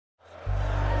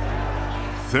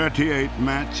38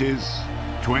 matches,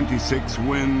 26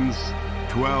 wins,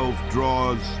 12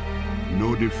 draws,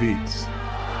 no defeats.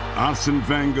 Arsene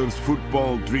Wenger's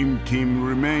football dream team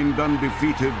remained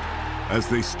undefeated as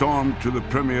they stormed to the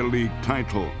Premier League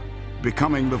title,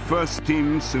 becoming the first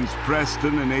team since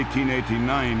Preston in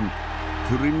 1889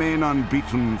 to remain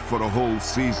unbeaten for a whole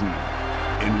season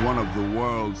in one of the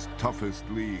world's toughest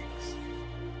leagues.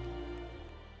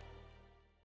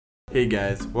 Hey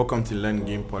guys, welcome to Learn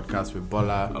Game Podcast with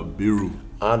Bola, Abiru,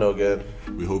 and again.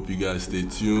 We hope you guys stay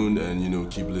tuned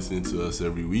and keep listening to us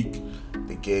every week.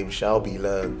 The game shall be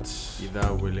learned,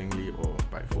 either willingly or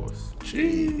by force.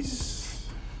 Jeez.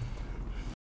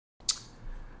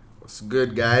 What's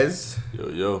good, guys?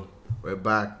 Yo, we're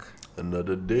back.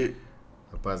 Another day.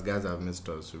 The past guys have missed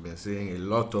us. We've been seeing a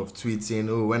lot of tweets saying,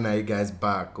 "Oh, when are you guys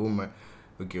back?" Oh my.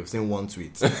 Okay, I've seen one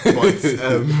tweet, but it's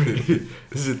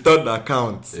the third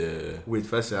account. Yeah. Wait,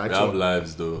 first we have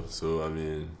lives though, so I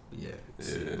mean. Yeah.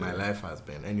 My life has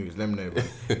been. Anyways, let me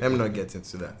not get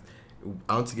into that.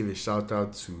 I want to give a shout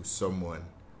out to someone.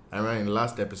 I remember in the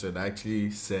last episode I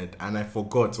actually said, and I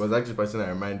forgot. It was actually the person that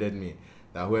reminded me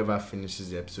that whoever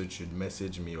finishes the episode should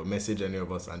message me or message any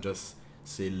of us and just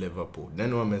say Liverpool.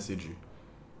 Then one message you.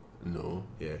 No.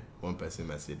 Yeah, one person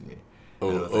messaged me.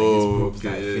 Okay.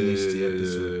 I finished the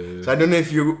episode. Yeah. So I don't know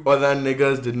if you other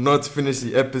niggas did not finish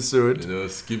the episode.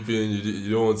 Skipping,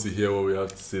 you don't want to hear what we have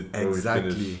to say.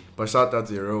 Exactly. But shout out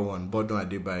to the real one, Bodon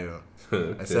Adebayo.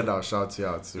 Okay. I said I'll shout you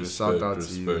out. So shout out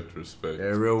to you. Respect.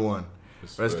 A real one.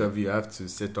 Rest of you have to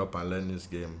sit up and learn this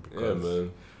game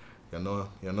because you're not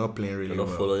playing really well. You're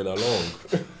not following along.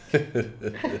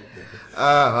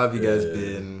 How have you guys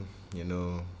been?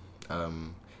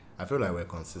 I feel like we're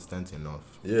consistent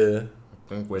enough. Yeah.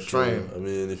 I think we're trying. I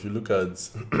mean, if you look at,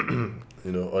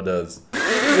 others.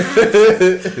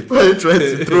 Why are you trying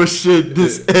to throw shade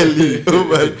this early? Oh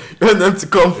my, you want them to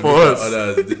come for us.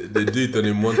 Others, they do it on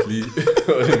a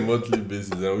monthly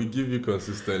basis, and we give you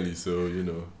consistently. So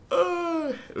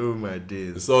Oh my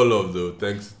days. It's all love though.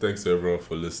 Thanks to everyone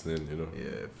for listening.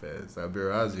 Yeah, fair.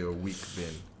 Sabiru, how's your week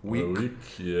been? Week,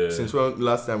 yeah. Since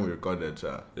last time we recorded,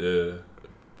 yeah.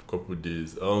 Couple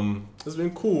days. It's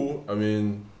been cool. I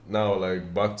mean, now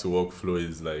back to workflow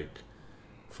is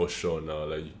for sure now.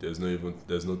 There's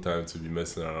no time to be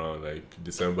messing around.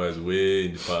 December is way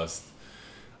in the past,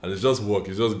 and it's just work.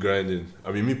 It's just grinding.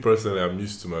 I mean, me personally, I'm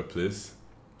used to my place,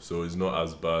 so it's not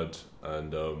as bad,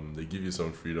 and they give you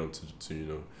some freedom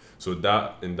to. So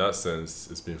that in that sense,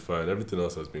 it's been fine. Everything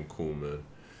else has been cool, man.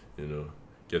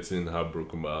 Getting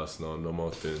heartbroken by Arsenal,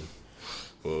 normal thing.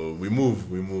 But we move.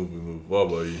 What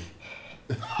about you?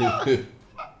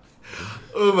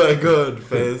 Oh my God,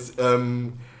 Fez.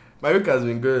 My week has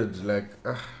been good.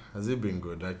 Has it been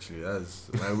good actually?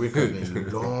 My week has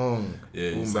been long. Yeah,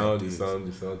 you sound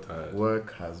tired.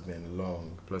 Work has been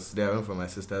long. Plus today I went for my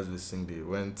sister's visiting day.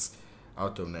 Went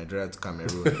out of Nigeria to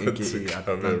Cameroon, aka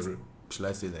Atlantic. Should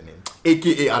I say the name?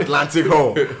 AKA Atlantic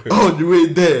Hall. All the way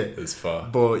there. It's far.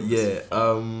 But yeah.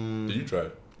 Did you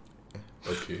drive?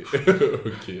 Okay.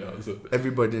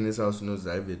 Everybody in this house knows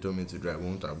that if they told me to drive, I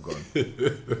wouldn't have gone.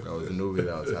 There was no way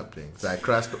that was happening. So I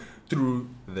crashed through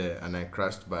there and I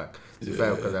crashed back.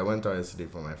 Because I went out yesterday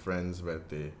for my friend's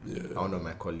birthday, one of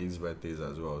my colleagues' birthdays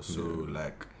as well. So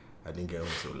I didn't get home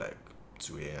till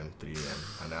 2 a.m., 3 a.m.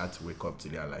 and I had to wake up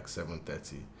today at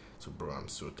 7:30. So bro, I'm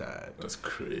so tired. That's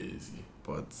crazy.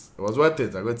 But it was worth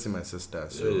it. I got to see my sister.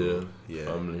 So yeah.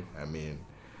 Family. I mean,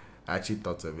 I actually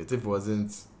thought of it. If it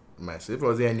wasn't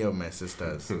any of my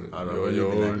sisters, I'd have really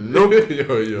been nope,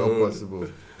 not possible.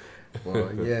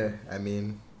 Well, yeah, I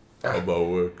mean... How about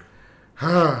work?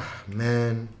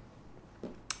 Man,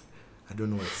 I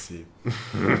don't know what to say.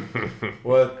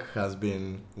 Work has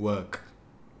been work.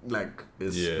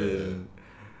 It's been...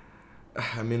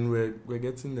 I mean, we're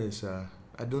getting there, Sha.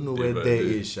 I don't know where there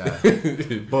is, Sha.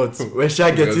 But we're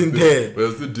getting there.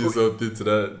 We'll still do something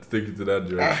to take it to that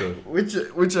direction.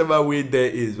 Whichever way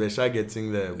there is, we're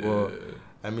getting there. Yeah. But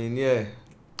I mean,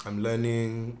 I'm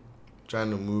learning, trying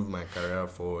to move my career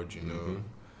forward, Mm-hmm.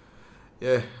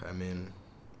 Yeah, I mean,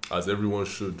 as everyone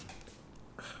should.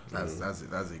 That's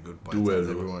a good point.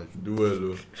 Do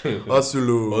well. Hustle.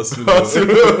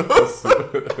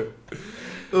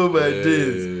 Oh my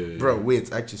days. Bro,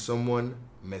 wait, actually someone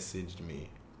messaged me.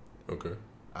 Okay.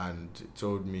 And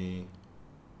told me,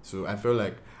 so I feel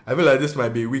like this might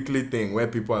be a weekly thing where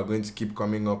people are going to keep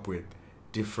coming up with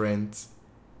different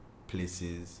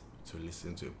places to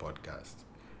listen to a podcast.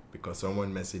 Because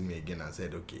someone messaged me again and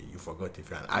said, okay, you forgot if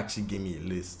you actually gave me a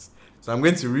list. So I'm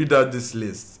going to read out this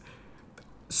list.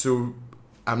 So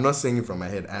I'm not saying it from my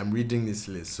head. I'm reading this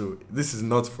list, so this is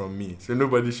not from me. So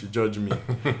nobody should judge me.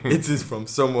 It is from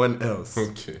someone else.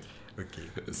 Okay.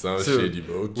 It sounds So, shady,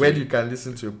 but okay. Where you can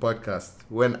listen to a podcast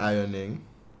when ironing,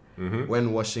 Mm-hmm.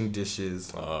 when washing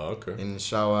dishes, Okay. in the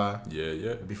shower,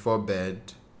 Yeah. before bed,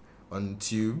 on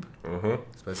tube. Uh-huh.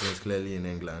 This person is clearly in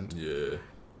England. Yeah.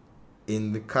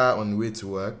 In the car on the way to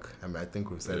work. I mean, I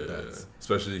think we've said Yeah. that.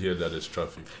 Especially here that there's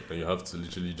traffic and you have to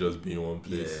literally just be in one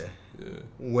place. Yeah. Yeah.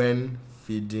 When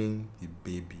feeding the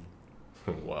baby.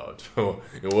 Wow.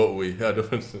 In what way? I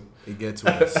don't know. It gets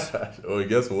worse. Oh, it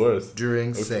gets worse.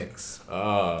 During sex.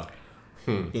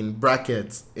 In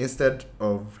brackets, instead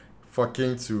of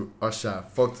fucking to Usher,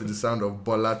 fuck to the sound of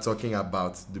Bola talking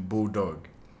about the bulldog.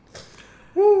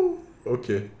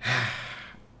 Okay.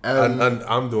 And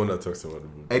I'm the one that talks about the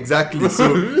bulldog. Exactly.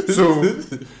 So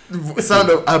sound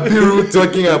of Abiru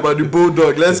talking about the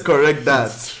bulldog. Let's correct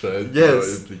that. Trying Yes.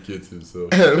 to implicate himself.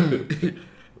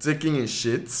 Taking his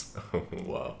shit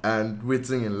Wow. and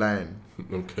waiting in line.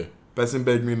 Okay. Person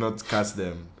begged me not to cast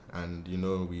them, and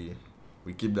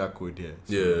we keep that code here.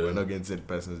 So Yeah. we're not going to say the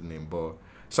person's name, but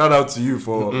shout out to you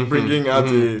for bringing out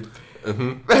a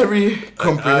Mm-hmm. very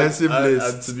comprehensive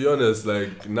list. To be honest,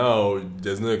 like now,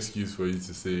 there's no excuse for you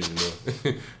to say,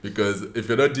 because if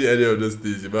you're not doing any of those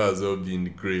things, you might as well be in the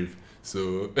grave.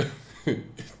 So,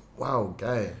 Wow,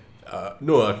 guy.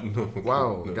 no.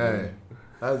 Wow, no, guy. no.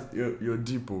 That's you're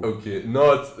deep. Oh. Okay,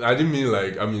 I didn't mean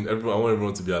like, I want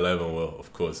everyone to be alive and well,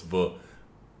 of course, but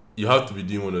you have to be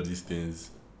doing one of these things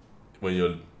when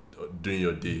you're doing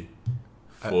your day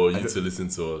for you to listen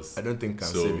to us. I don't think you can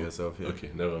save yourself here. Okay,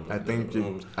 never mind. I think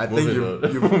Moving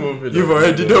you've on.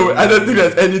 already done. I don't think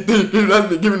there's anything. You've not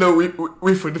been giving a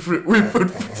we for the free. We for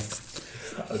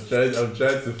I'm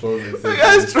trying to follow the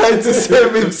guy's trying to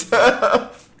save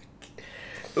himself.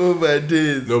 Oh my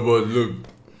days. No, but look,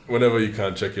 whenever you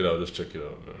can check it out, just check it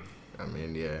out, man. I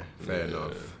mean, yeah, fair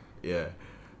enough. Yeah.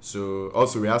 So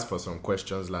also we asked for some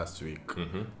questions last week.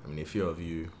 Mm-hmm. I mean, a few of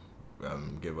you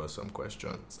gave us some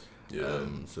questions. Yeah.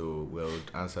 So we'll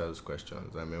answer those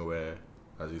questions. I mean,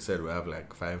 as you said, we have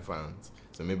like 5 fans.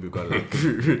 So maybe we got like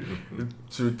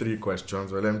 2-3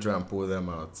 questions. Well, let me try and pull them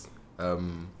out.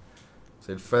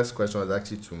 So the first question was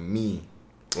actually to me.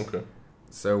 Okay.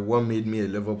 So what made me a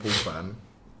Liverpool fan?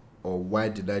 Or why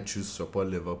did I choose to support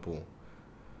Liverpool?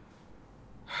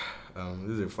 This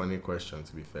is a funny question,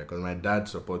 to be fair, because my dad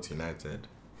supports United.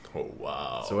 Oh,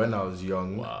 wow. So when I was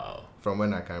young, wow. from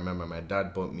when I can remember, my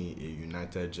dad bought me a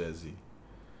United jersey.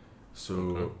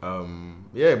 So,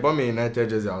 he bought me a United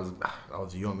jersey. I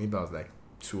was young, maybe I was like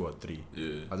 2 or 3.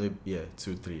 Yeah.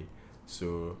 2, 3.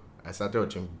 So I started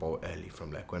watching ball early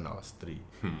from like when I was 3.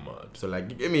 Mad. So like,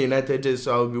 he gave me a United jersey,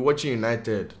 so I'll be watching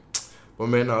United. But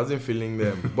man, I wasn't feeling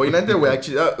them. But United were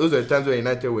actually, those were the times when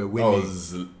United were winning. That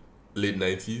was late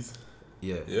 90s.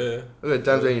 Yeah. Yeah. Those were the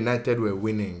times when United were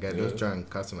winning. I don't try and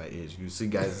cast my age. You see,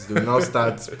 guys, they will now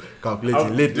start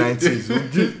calculating late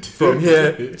 90s from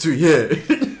here to here.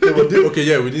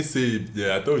 We didn't say it.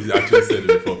 Yeah, I thought we actually said it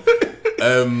before.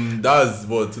 That was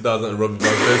what 2000 Robin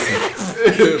Van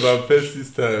Persie. Van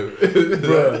Persie's time,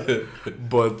 Bruh.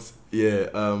 But yeah,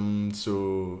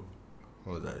 so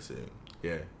what was I saying?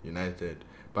 Yeah, United.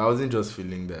 But I wasn't just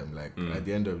feeling them. Like at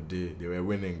the end of the day, they were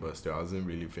winning, but still, I wasn't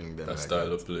really feeling them. That like style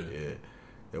that. of play. Yeah.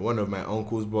 Then one of my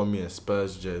uncles bought me a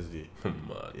Spurs jersey.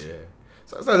 Mad. Yeah.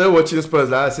 So I started watching Spurs.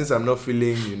 Like, since I'm not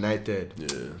feeling United,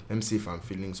 Yeah. let me see if I'm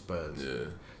feeling Spurs. Yeah.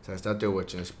 So I started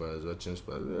watching Spurs.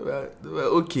 They were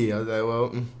okay. I was like,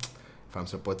 well, if I'm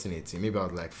supporting a team, maybe I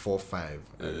was like 4-5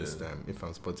 at this time. If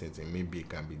I'm supporting a team, maybe it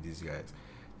can be these guys.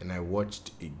 And I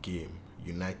watched a game,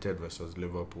 United versus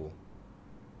Liverpool.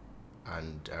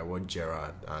 And I watched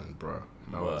Gerrard, and bro,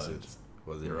 that was it.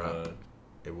 Was a wrap.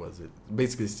 It was it.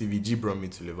 Basically, Stevie G brought me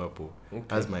to Liverpool. Okay.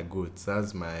 That's my goat.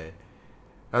 That's why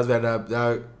that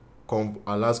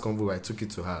our last convo, I took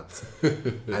it to heart.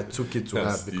 I took it to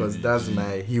heart because Stevie that's G.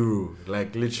 my hero.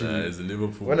 Like literally, It's a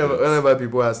Liverpool. whenever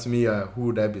people ask me who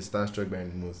would I be starstruck by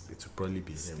the most, it would probably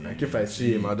be him. Like if I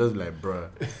see him, I'll just be like, bruh,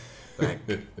 like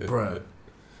bruh.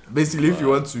 Basically, if you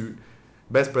want to,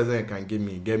 best present you can get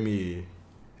me a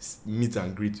meet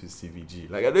and greet with CVG.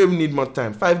 Like I don't even need more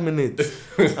time. 5 minutes.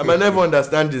 I might never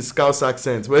understand his Scouse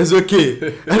accent, but it's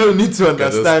okay. I don't need to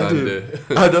understand him.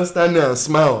 I'll just stand there and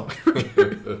smile.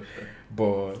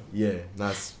 But yeah,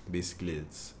 that's basically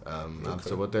it. I've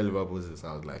supported Liverpool since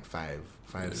I was like 5,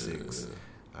 6.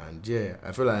 And yeah,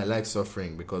 I feel like I like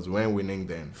suffering because we weren't winning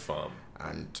then.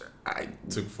 And I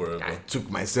took forever. I took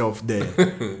myself there.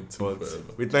 But forever.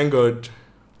 we thank God.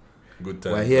 Good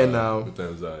times. We're here now. Good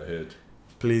times are ahead.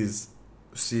 Please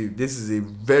see, this is a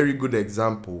very good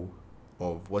example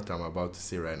of what I'm about to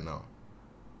say right now.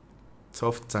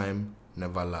 tough time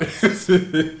never lasts.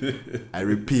 I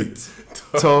repeat,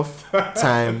 tough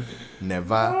time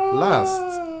never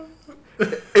lasts.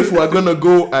 If we're gonna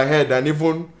go ahead and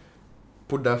even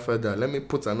put that further, let me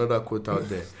put another quote out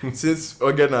there. Since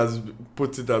Ogen has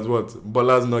put it as what?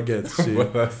 Bola's Nuggets.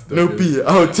 No P,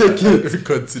 I'll take it.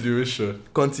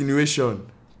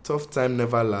 Continuation. Tough time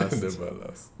never lasts. Never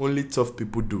lasts. Only tough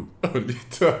people do. Only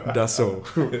tough. That's all.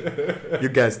 You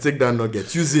guys take that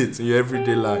nugget, use it in your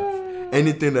everyday life.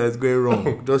 Anything that is going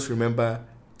wrong, just remember,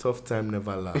 tough time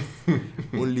never lasts.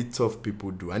 Only tough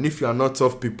people do. And if you are not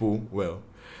tough people, well,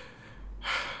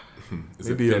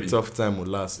 maybe your tough time will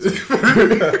last.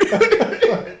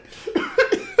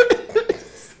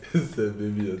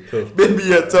 Maybe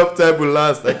your tough time will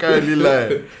last. I can't really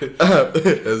lie.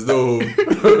 There's no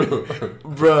hope.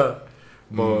 Bruh.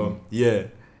 But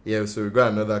yeah, so we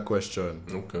got another question.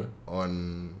 Okay.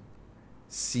 On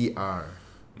CR.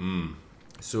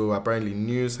 So apparently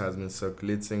news has been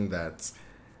circulating that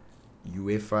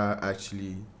UEFA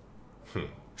actually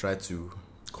tried to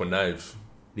connive.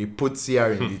 They put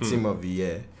CR in the team of the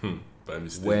year by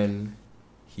mistake when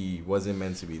he wasn't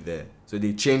meant to be there. So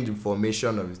they changed the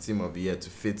formation of the team of the year to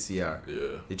fit CR.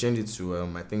 Yeah. They changed it to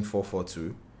I think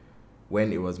 4-4-2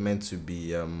 when it was meant to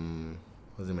be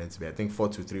wasn't meant to be, I think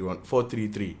 4-2-3-1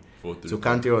 4-3-3. So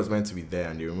Kante was meant to be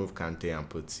there and they removed Kante and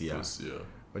put CR.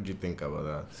 What do you think about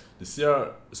that? The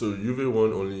CR, so Juve won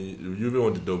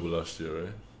the double last year,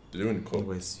 right? Did they win the cup?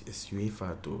 It's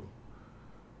UEFA though.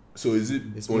 So is it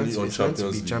only on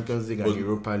Champions League? Champions League and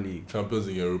Europa League. Champions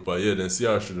League and Europa, yeah. Then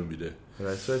CR shouldn't be there.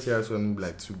 I swear CR shouldn't be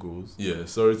like 2 goals. Yeah,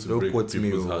 sorry to break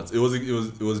people's hearts. It was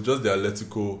just the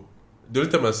Atletico. The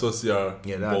only time I saw CR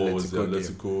ball was the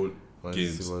Atletico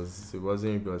games. It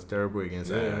was terrible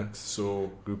against Ajax. So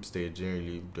group stage didn't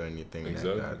really do anything like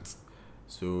that.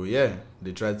 So yeah,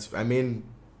 they tried to, I mean,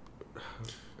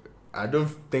 I don't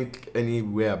think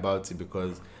anywhere about it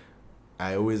because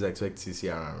I always expect to see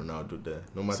CR and Ronaldo there.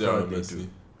 No matter what they do.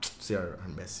 CR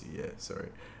and Messi, yeah, sorry.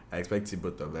 I expect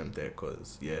both of them there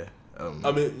because, yeah.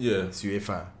 It's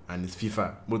UEFA and it's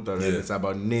FIFA. Both of them. It's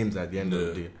about names at the end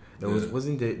of the day. There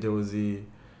was a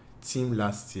team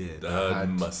last year that had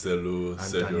Marcelo,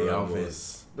 Sergio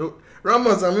Ramos. No,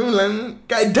 Ramos, I mean, like,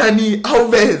 guy Dani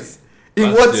Alves.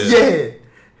 In what year?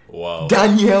 Wow.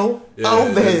 Daniel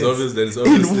Alves.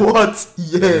 In what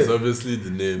year? It's obviously the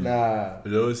name.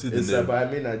 It's obviously the name. But I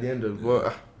mean, at the end of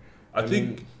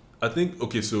I think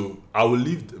okay, so I will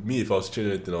leave if I was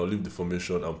changing anything, I'll leave the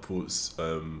formation and put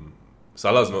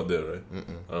Salah's not there, right?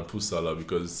 And put Salah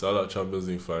because Salah Champions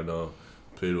League final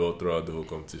played well throughout the whole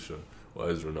competition. Why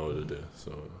is Ronaldo there?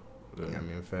 So I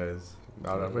mean, fairs.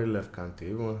 I would have really left Kante.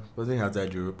 Even wasn't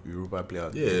Hazard Europa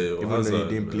player. Yeah, even though he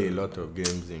didn't play a lot of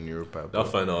games in Europa. That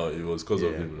final, it was because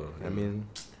of him. I mean,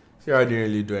 CR didn't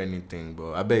really do anything,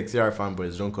 but I beg CR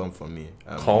fanboys don't come for me.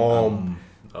 I want.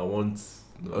 So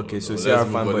CR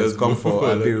fanboys come for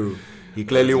Abiru. He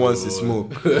clearly wants to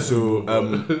smoke, so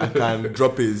I can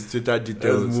drop his Twitter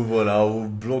details. Let's move on. I will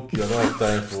block you. I don't have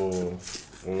time for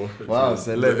wow,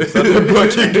 celeb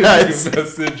blocking guys.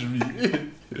 Message me.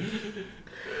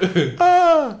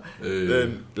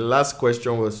 Then the last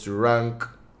question was to rank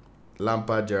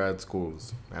Lampard Gerrard's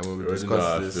goals, and we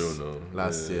discussed this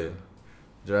last year.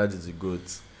 Gerrard is a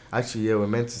goat. Actually, we're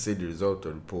meant to say the result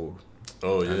of the poll.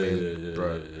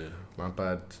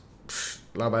 Lampard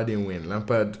didn't win.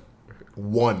 Lampard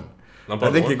won.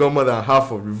 I think he got more than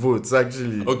half of the votes,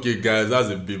 actually. Okay, guys, that's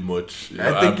a bit much.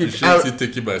 I appreciate you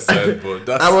taking my side, but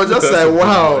that's... I was just like,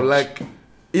 wow, like...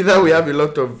 Either we have a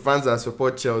lot of fans that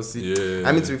support Chelsea. Yeah.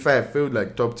 I mean, to be fair, I feel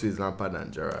like top 2 is Lampard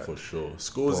and Gerrard. For sure.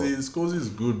 Scholes is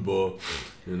good, but,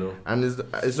 you know. And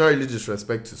it's not really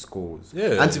disrespect to Scholes.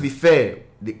 Yeah. And to be fair,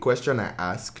 the question I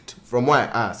asked, from what I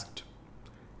asked,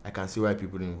 I can see why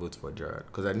people didn't vote for Gerrard.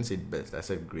 Because I didn't say the best, I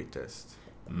said greatest.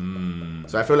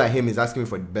 So I feel like him is asking me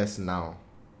for the best now.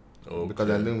 Okay. Because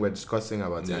I think we're discussing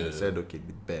about it and he said, okay,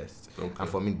 the best. Okay. And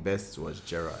for me, the best was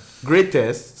Gerrard.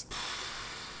 Greatest,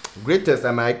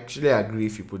 I might actually agree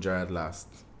if you put Gerrard last.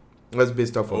 That's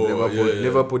based off of Liverpool.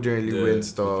 Liverpool didn't really win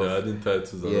stuff. Yeah, I didn't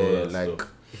titles and all that stuff.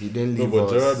 He didn't leave but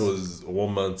Gerrard was a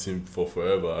one-man team for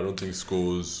forever. I don't think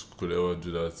Scholes could ever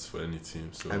do that for any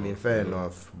team. So I mean, fair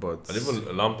enough, but... And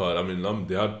even Lampard, I mean,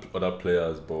 they had other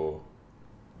players, but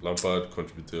Lampard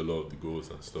contributed a lot of the goals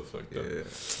and stuff like that. Yeah,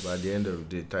 but at the end of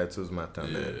the day, titles matter,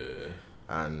 man.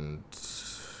 And...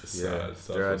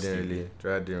 Gerrard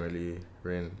didn't really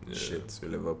win shit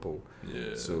with Liverpool.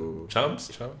 Yeah. So champs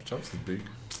is big.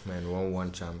 Man,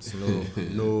 1 champs.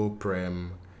 No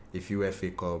Prem. A few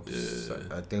FA Cups.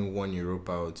 I think 1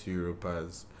 Europa or 2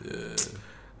 Europas. Yeah.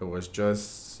 It was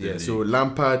just The So league.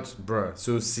 Lampard, bruh.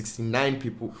 So 69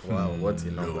 people. Wow, what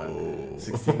a number! No.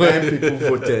 69 people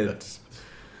voted,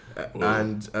 Whoa.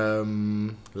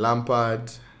 and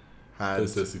Lampard I had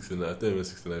said 69. I think it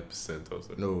was 69%. I was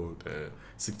like, no damn.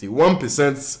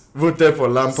 61% voted for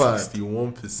Lampard.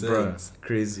 61%. Bruh,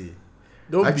 crazy.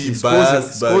 Don't Actually, be Scholes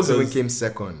biased. even because- came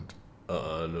second.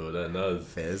 No, that was.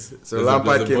 First. So There's a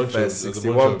Lampard came bunch of- first, there's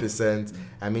a bunch of- 61%.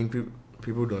 I mean,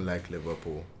 people don't like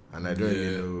Liverpool, and I don't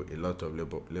really Yeah. know a lot of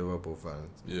Liverpool fans.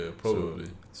 Yeah, probably.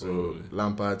 So probably.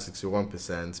 Lampard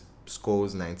 61%,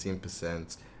 Scholes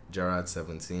 19%, Gerrard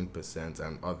 17%,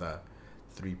 and other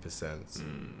 3%.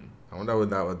 I wonder what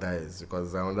that other is,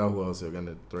 because I wonder who else you're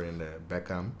gonna throw in there.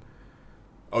 Beckham.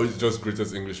 Oh, it's just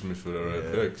greatest English midfielder, right?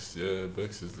 Yeah. Bex. Yeah,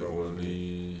 Bex is the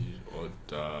only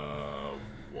other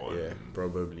one. Yeah,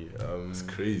 probably. It's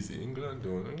crazy. England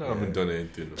haven't done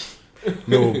anything.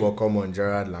 No, but come on,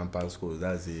 Gerrard, Lampard, Scholes.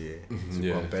 That's it.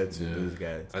 Yeah, Compared to yeah. those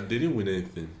guys. And they didn't win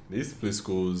anything. They used to play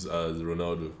Scholes as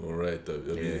Ronaldo, all right?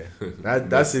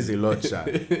 That says a lot, Sha.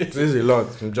 It says a lot.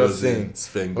 I'm just saying.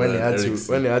 Sven When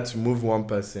Goran they had to move one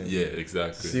person, Yeah,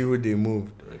 exactly. see who they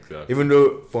moved. Exactly. Even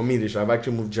though for me they should have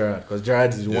actually moved Gerrard, because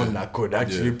Gerrard is the one that could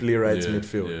actually Yeah. play right Yeah,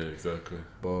 midfield. Yeah, exactly.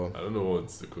 But I don't know what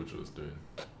the coach was doing.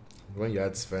 when you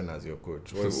had Sven as your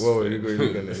coach, what Sven. were you going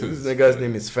to? This nigga's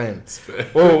name is Sven. Sven.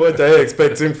 Oh, what are you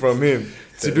expecting from him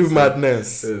to do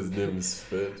madness? His name is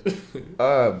Sven.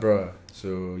 Bruh.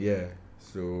 So yeah.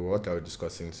 So what are we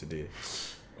discussing today?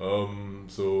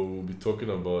 So we'll be talking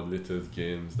about latest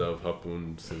games that have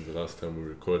happened since the last time we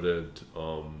recorded.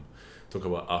 Talk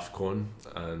about AFCON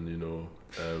and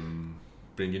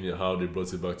bringing it, how they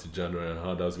brought it back to January and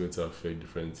how that's going to affect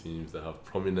different teams that have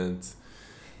prominent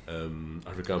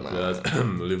African players.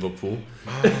 Liverpool.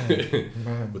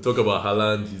 We'll talk about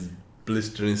Haaland, his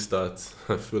blistering start.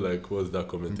 I feel like what's that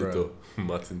commentator?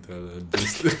 Martin Tyler.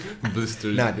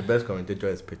 Blistering. Nah, the best commentator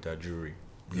is Peter Drury.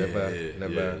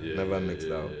 Never mixed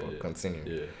yeah, up. But continue.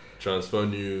 Yeah. Transfer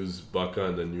news, Barca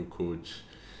and the new coach.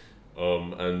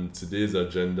 And today's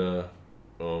agenda,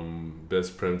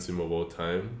 best Prem team of all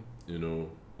time,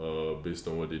 based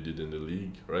on what they did in the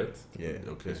league, right? Yeah.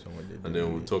 Okay. based on what they And did.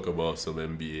 then we'll talk about some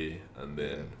NBA and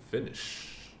then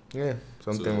finish. Yeah,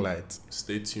 something So- light.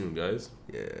 Stay tuned, guys.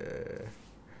 Yeah.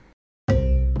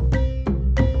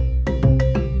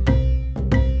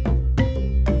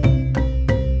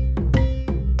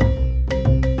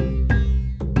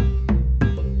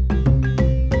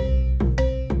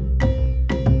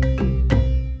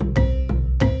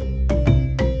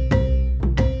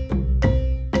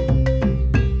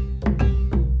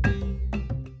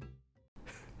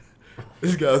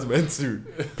 This guy was meant to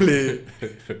play.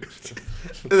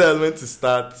 This guy was meant to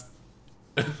start.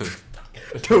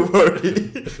 Don't worry.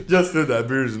 Just know that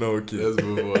beer is not okay. Let's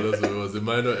move on. It was a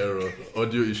minor error.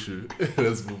 Audio issue.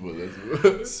 Let's move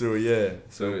on. So yeah.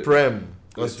 So So, Prem,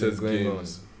 what's been latest going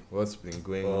games. on? What's been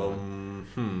going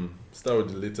on? Start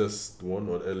with the latest one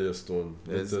or earliest one.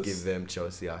 Let's Latest- give them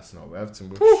Chelsea Arsenal. We have to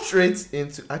move straight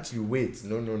into. Actually, wait.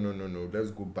 No.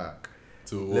 Let's go back.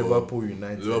 to Liverpool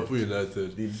United. Liverpool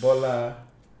United The Bola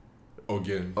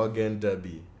again.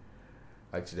 Derby.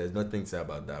 Actually, there's nothing to say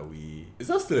about that. Is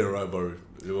that still a rivalry,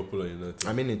 Liverpool and United?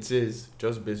 I mean, it is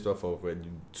just based off of the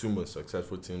two most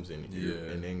successful teams in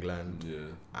Yeah. in England,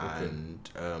 Yeah. Okay.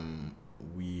 and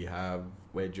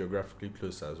we're geographically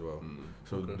close as well.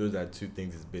 So okay. those are two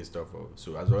things it's based off of.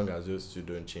 So as long as those two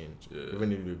don't change, Yeah.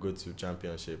 even if we go to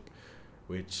championship,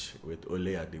 which with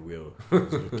Ole at the wheel,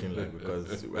 it's looking like,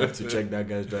 because we have to check that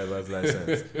guy's driver's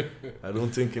license. I don't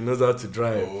think he knows how to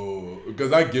drive. Oh, because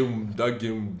that game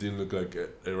didn't look like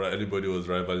anybody was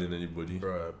rivaling anybody.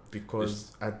 Bruh,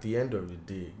 because at the end of the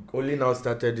day, Ole now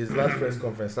started his last press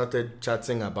conference, started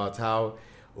chatting about how,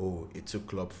 it took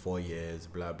Klopp 4 years,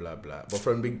 blah, blah, blah. But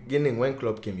from the beginning, when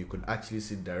Klopp came, you could actually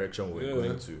see the direction we're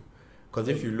going to. Because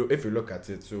if you look at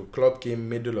it, so Klopp came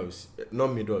not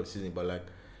middle of season, but like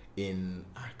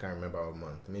I can't remember what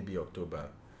month, maybe October.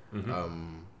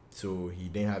 So he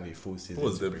didn't have a full season Who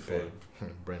was to there prepare. before?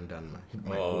 Brendan,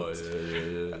 my Oh, goat.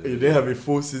 yeah. He didn't have a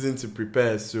full season to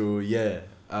prepare, so yeah.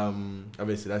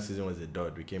 Obviously that season was a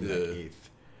dud. We came like 8th.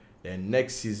 Then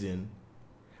next season,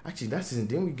 actually that season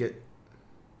didn't we get?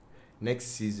 Next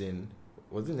season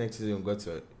was it next season we got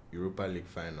to a Europa League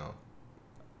final?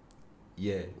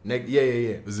 Yeah,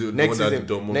 Is it the Next one that season,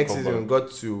 Dortmund next come season we back?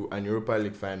 got to an Europa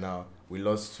League final. We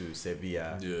lost to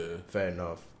Sevilla. Yeah. Fair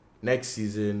enough. Next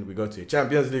season, we got to a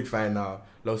Champions League final,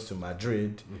 lost to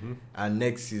Madrid, and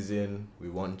next season we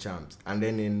won champs. And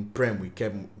then in Prem, we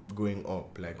kept going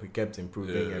up, like we kept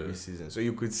improving every season. So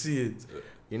you could see it.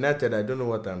 United, I don't know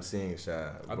what I'm saying,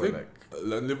 Sha. I think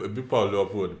a big part of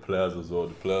Liverpool were the players as well.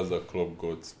 The players that club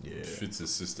got fit the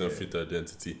system, fit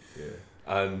identity,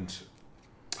 and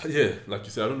like you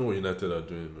said, I don't know what United are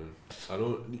doing, man. I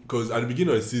don't, because at the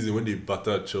beginning of the season when they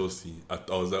battered Chelsea, I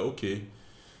was like, okay,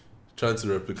 trying to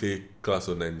replicate class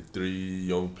of '93,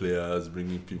 young players,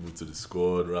 bringing people to the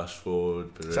squad,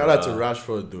 Rashford, Pereira. Shout out to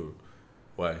Rashford though.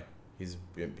 Why? He's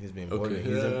been balling.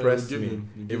 He's impressed me,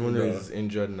 even though he's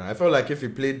injured now. I felt like if he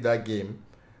played that game,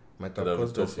 might have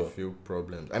caused us a few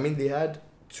problems. I mean, they had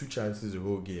 2 chances the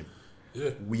whole game.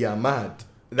 Yeah. We are mad.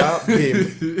 That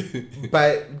game,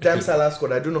 by time Salah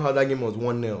scored, I don't know how that game was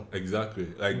 1-0.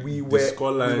 Exactly. Like we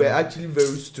were actually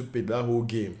very stupid that whole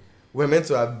game. We're meant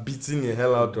to have beaten the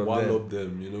hell out of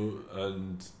them. You know,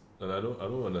 and I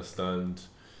don't understand.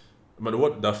 I mean,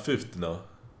 what that fifth now,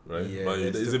 right? Yeah, Man,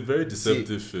 it's a very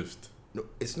deceptive fifth. No,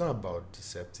 it's not about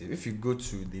deceptive. If you go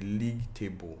to the league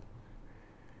table,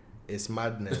 it's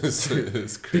madness.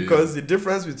 It's crazy. Because the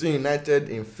difference between United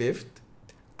in 5th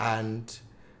and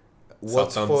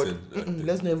Watford,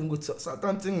 let's not even go to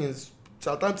Southampton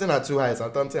are too high.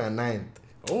 Southampton are 9th.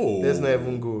 Oh, let's not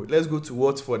even go. Let's go to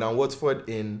Watford, and Watford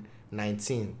in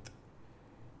 19th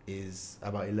is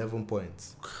about 11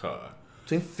 points. God.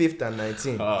 Between 5th and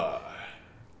 19th, God.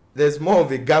 there's more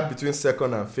of a gap between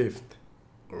 2nd and 5th.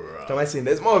 Right. Am I saying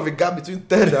there's more of a gap between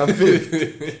 3rd and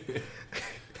 5th?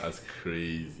 That's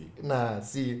crazy. Nah,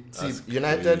 see,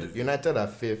 United are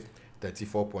 5th,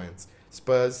 34 points.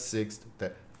 Spurs 6th.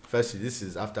 Firstly, this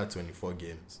is after 24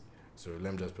 games. So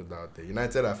let me just put that out there.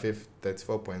 United are 5th,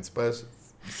 34 points. Spurs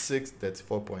 6th,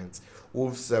 34 points.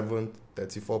 Wolves 7th,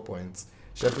 34 points.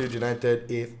 Sheffield United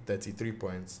 8th, 33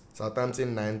 points.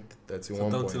 Southampton 9th,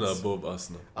 31 points. Southampton above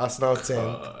Arsenal. Arsenal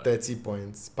 10th, 30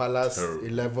 points. Palace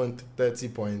 11th, 30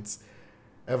 points.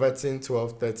 Everton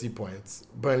 12th, 30 points.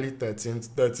 Burnley 13th,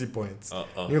 30 points.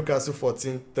 Newcastle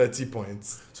 14th, 30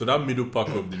 points. So that middle part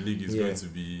of the league is going to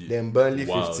be then Burnley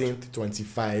wild. 15th,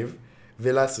 25.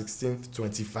 Villa 16th,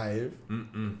 25.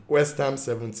 West Ham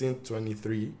 17th,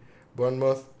 23.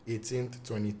 Bournemouth 18th,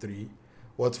 23.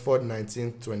 Watford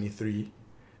 19th, 23.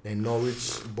 Then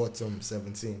Norwich bottom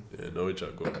 17. Yeah, Norwich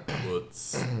are good.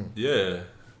 But yeah,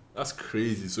 that's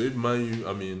crazy. So if Man U,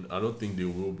 I mean, I don't think they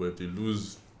will, but if they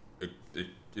lose,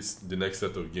 it's the next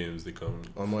set of games they can.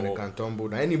 They can tumble.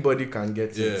 Now anybody can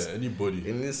get it. Yeah, anybody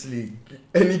in this league.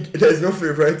 There's no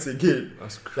favorites again.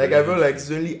 That's crazy. Like I feel like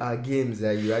it's only our games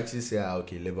that you actually say,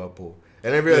 okay, Liverpool.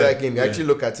 And every other game, you actually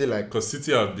look at it like, because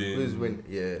City have been, who's win?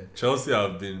 Yeah, Chelsea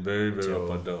have been very, very up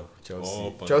and down.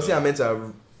 Chelsea are meant to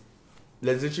have.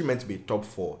 They're literally meant to be top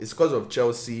 4. It's because of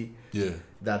Chelsea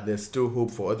that there's still hope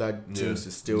for other teams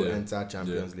to still enter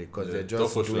Champions League because they're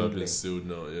just dwindling. Sealed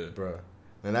now, Bruh.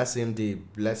 And that same day,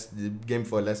 the game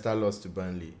for Leicester lost to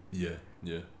Burnley. Yeah.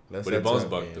 Leicester but they bounced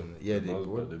back though. Yeah,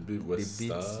 they beat West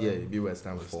Ham. They beat West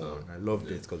Ham 4-1. I loved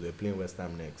it because we're playing West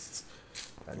Ham next.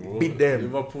 And beat them.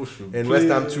 Liverpool should and West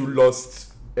Ham 2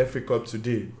 lost FA Cup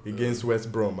today against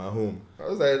West Brom at home. I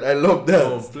was like, I love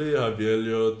that. Play Harvey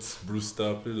Elliott,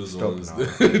 Brewster, play those ones. Now.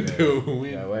 They will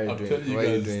win. Yeah, why are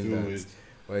you doing that?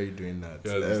 Why are you doing that?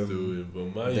 Guys still win.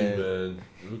 But man,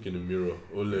 look in the mirror.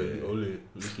 Ole,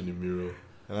 look in the mirror.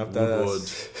 And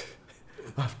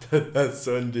after that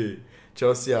Sunday,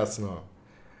 Chelsea Arsenal.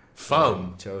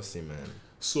 Chelsea, man.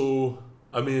 So,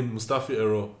 I mean, Mustafi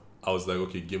error, I was like,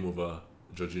 okay, game over.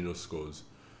 Jorginho scores.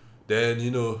 Then,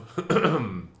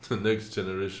 the next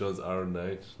generation's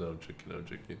R9. No, I'm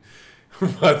joking.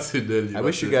 Martinelli. I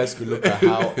wish you guys could look at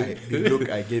how the look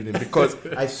I gave him because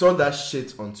I saw that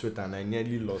shit on Twitter and I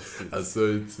nearly lost it. I saw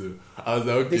it too. I was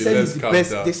like, okay, they said let's he's the calm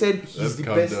best. down. They said he's the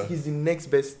best. Down. He's the next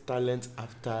best talent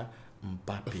after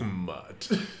Mbappe.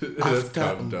 Mad. After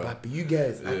Mbappe, you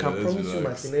guys, I can promise you,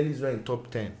 Martinelli is in top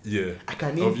 10. Yeah. I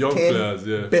can name of young 10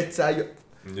 players. better.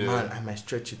 Man, I might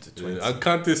stretch it to 20. Yeah. And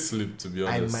Kante slip, to be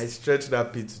honest. I might stretch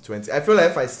that P to 20. I feel like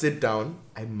if I sit down,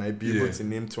 I might be able to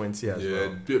name 20 as well.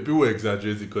 Yeah, people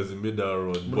exaggerate because he made that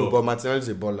run. But Martinelli is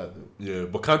a baller, though. Yeah,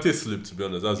 but Kante slipped, to be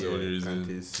honest. That's the only reason.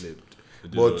 Kante slipped.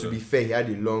 But to be fair, he had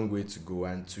a long way to go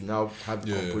and to now have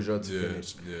the composure to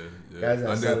finish. Yeah.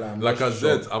 And then, like I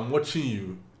said, I'm watching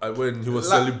you. When he was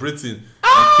celebrating,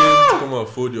 he came to come and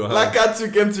fold your hand. Like I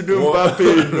took him to do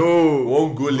Mbappe. No.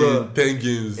 One goal in 10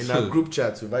 games. In our group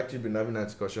chat, we've actually been having a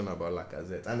discussion about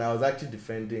Lacazette. And I was actually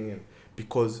defending him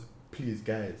because, please,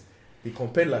 guys, he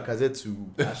compared Lacazette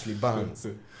to Ashley Barnes.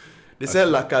 They said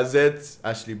Lacazette,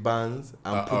 Ashley Barnes,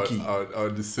 and Pukki. Are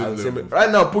the same level.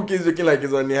 Right now, Pukki is looking like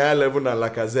he's on the higher level than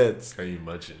Lacazette. Can you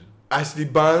imagine? Ashley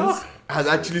Barnes has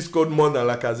actually scored more than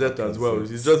Lacazette as well.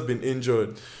 He's just been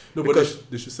injured. No, but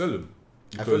they should sell him.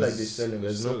 I feel like they sell him.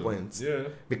 There's no point. Yeah.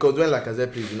 Because when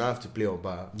Lacazette plays, you now have to play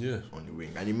Oba on the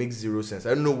wing. And it makes zero sense. I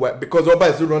don't know why. Because Oba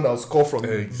is the one that will score from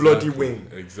bloody wing.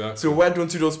 Exactly. So why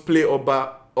don't you just play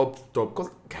Oba up top?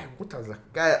 Because, guy, what has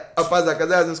that guy?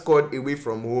 Lacazette hasn't scored away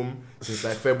from home since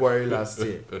like February last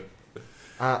year.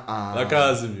 Lacazette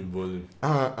hasn't been balling. He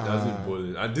hasn't been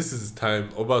balling. And this is his time.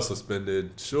 Oba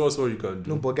suspended. Show us what you can do.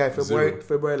 No, but guy,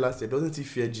 February last year, doesn't he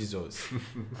fear Jesus?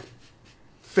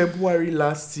 February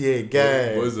last year,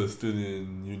 guy. Boys are still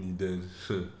in uni then.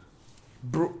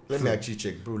 Bro, let me actually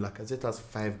check. Bro, Lacazette has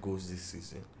 5 goals this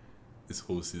season. This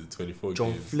whole season, 24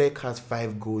 John games. Fleck has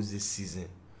 5 goals this season.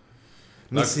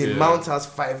 Like, Mason Mount has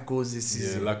 5 goals this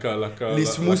season. Yeah,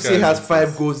 Liz Muse has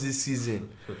 5 goals this season.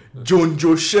 John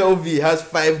Joe Shelby has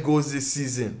 5 goals this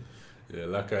season. Yeah,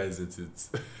 Lacazette isn't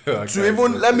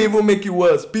it. Let me even make it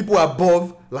worse. People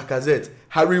above Lacazette.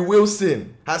 Harry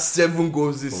Wilson has 7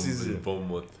 goals this season.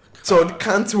 Todd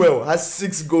Cantwell has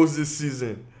 6 goals this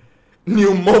season.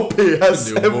 Neil Mope has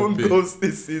 7 goals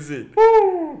this season.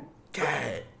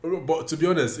 God. But to be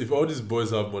honest, if all these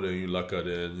boys have more than you, Laka,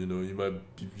 then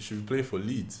you should be playing for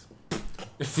Leeds.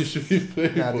 You should be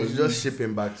playing for Leeds. Just ship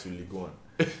him back to League One.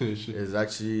 It's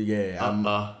actually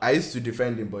I used to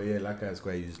defend him, but Laka is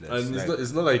quite useless. And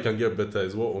it's not like he can get better.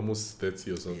 It's almost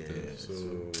 30 or something. Yeah, so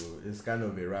it's kind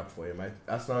of a wrap for him.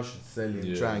 Arsenal should sell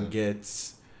him, try and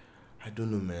get. I don't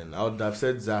know, man. I would have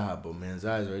said Zaha, but man,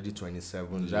 Zaha is already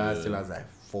 27. Zaha still has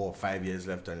like 4 or 5 years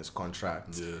left on his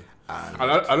contract. Yeah. And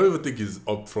I don't even think he's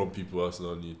up front people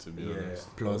Arsenal need, to be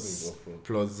honest. Plus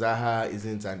Zaha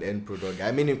isn't an end product guy.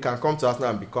 I mean, he can come to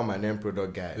Arsenal and become an end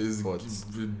product guy. But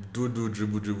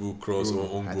dribble, cross or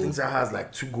own goal. I think Zaha has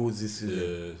like 2 goals this season.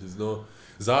 Yeah, he's not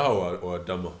Zaha or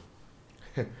Adama.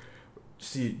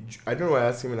 See, I don't know why I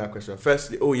asked him that question.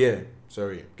 Firstly,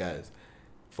 sorry, guys.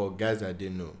 For guys that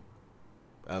didn't know,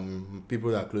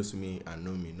 people that are close to me and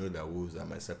know me know that Wolves are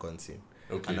my second team.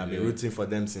 Okay, and I've been rooting for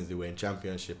them since they were in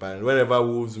Championship. And whenever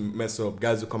Wolves mess up,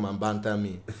 guys will come and banter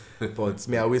me. But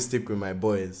me, I always stick with my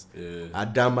boys. Yeah.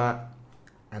 Adama,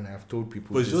 and I've told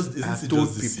people this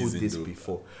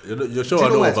before. You're sure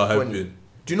I'm not overhyping.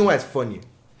 Do you know why it's funny?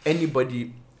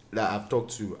 Anybody that I've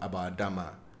talked to about Adama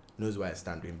knows where I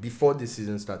stand with him. Before this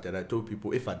season started, I told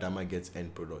people if Adama gets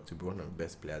end product, he'll be one of the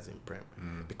best players in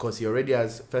Prem. Because he already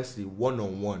has, firstly,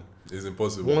 one-on-one. It's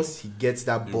impossible. Once he gets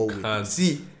that ball with...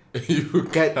 See... You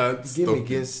can't game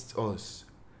against us.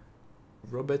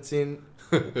 Robertson.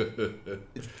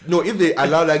 No, if they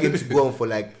allow that game to go on for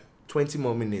like 20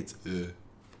 more minutes,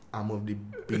 I'm of the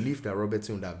belief that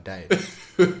Robertson would have died.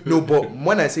 No, but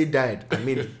when I say died, I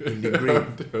mean in the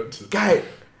grave. Guy,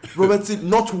 Robertson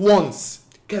not once.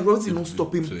 Guy, Robertson don't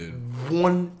stop him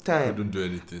one time. He don't do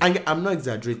anything. And I'm not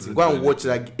exaggerating. Go and watch,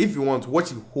 like, if you want,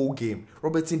 watch the whole game.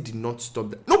 Robertson did not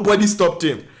stop that. Nobody stopped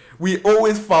him. We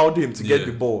always fouled him to get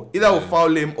the ball. Either we'll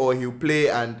foul him or he'll play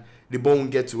and the ball won't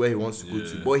get to where he wants to go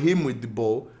to. But him with the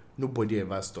ball, nobody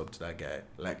ever stopped that guy.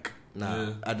 Like,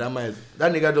 Adama,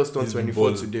 that nigga just turned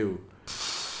 24 today.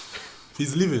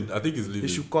 He's leaving. I think he's leaving. He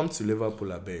should come to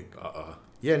Liverpool, I beg.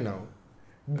 Yeah, now.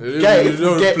 Guy,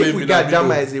 if we get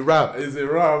Adama, it's a wrap. It's a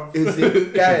wrap. It's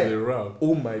a wrap.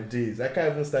 Oh my days. I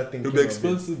can't even start thinking. It'll be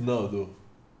expensive now, though.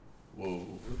 Whoa,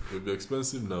 it'll be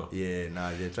expensive now. Yeah,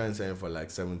 they're trying to sell him for like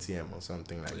 70M or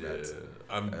something like that.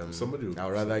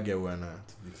 I'd rather get Werner,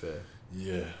 to be fair.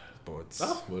 Yeah. But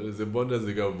it's a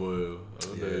Bundesliga boy. I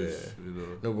don't know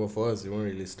if, No, but for us, it won't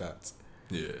really start.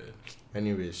 Yeah.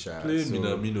 Anyway, play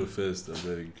Minamino first, I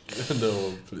beg.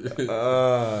 No,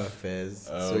 play.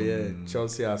 Fez.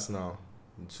 Chelsea Arsenal.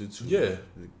 2-2. Yeah.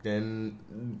 Then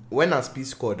when Aspi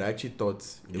scored, I actually thought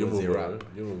it was a wrap.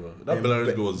 That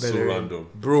Bellerin goal was so random.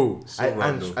 Bro,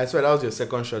 random. I swear that was your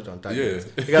second shot on target.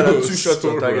 Yeah. You got 2 shots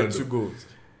on target, random. 2 goals.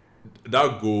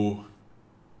 That goal,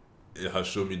 it has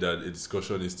shown me that a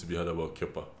discussion needs to be had about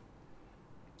Kepa.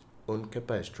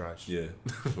 Kepa is trash. Yeah.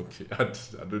 Okay. I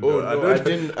don't know.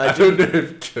 I don't know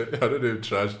if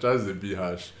trash. That's a bit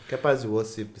harsh. Kepa is the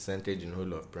worst save percentage in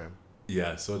whole of Prem.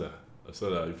 Yeah, I saw that.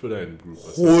 You put that in the group.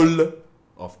 Whole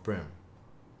of Prem.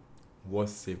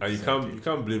 Worst save percentage. And you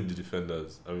can't blame the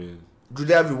defenders. I mean, do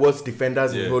they have the worst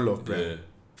defenders in whole of Prem? Yeah.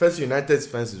 First, United's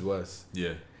defense is worse.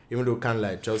 Yeah. Even though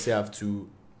Chelsea have 2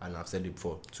 and I've said it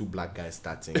before, 2 black guys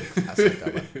starting at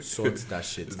centre back. Sort that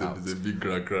shit out. It's a big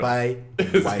crack. Buy a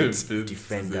white It's a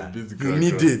defender. big You crack.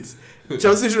 need it.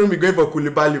 Chelsea shouldn't be going for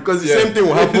Koulibaly because the same thing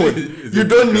will happen. It's You a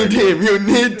don't big need crack. him. You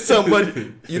need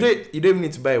somebody. You don't even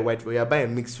need to buy a white. You're buying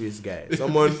a mixed race guy.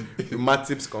 Someone with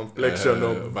Matip's complexion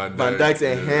or Van Van Dijk, Dijk's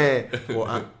yeah. hair.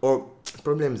 Or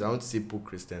problem is I want to say Paul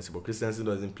Christensen, but Christensen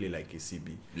doesn't play like a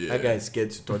CB. Yeah. That guy is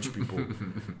scared to touch people.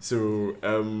 So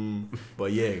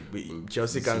but yeah,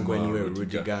 Chelsea can't go Zuma, anywhere with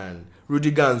Rudiger.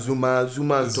 Rudiger and Zuma and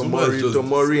Zuma is Tomori, just-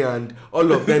 Tomori and all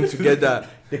of them together.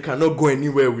 They cannot go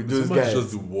anywhere with those Zuma's guys.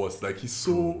 just the worst. Like he's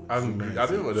so angry. I don't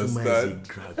Zuma is a understand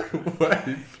drag. why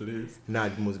he plays. Nah,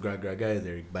 the most gra guy is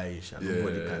Eric Bayish, and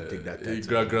nobody can take that He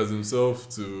title. grabs himself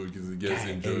to because he gets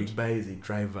Guy, injured. Eric Bayi is a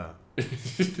driver.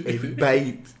 Eric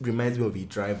Bayi reminds me of a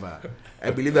driver.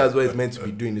 I believe that's what he's meant to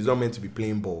be doing. He's not meant to be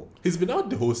playing ball. He's been out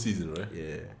the whole season, right?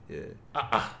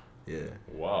 Yeah.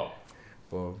 Wow.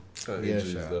 But What kind of yeah, injury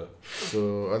is sure. that?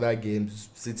 So other games,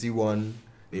 City won.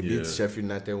 They beat Yeah. Sheffield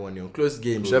United 1-0. Close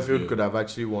game. Close Sheffield game. could have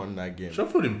actually won that game.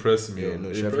 Sheffield impressed me. Yeah, no,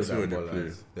 They Sheffield impressed are me when they ballers.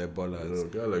 play. They're ballers. You know, a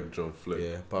guy like John Fleck, Yeah,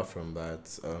 apart from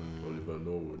that, Oliver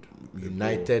Norwood. They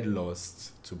United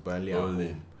lost to Burnley at Burnley.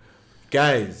 home.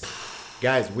 Guys,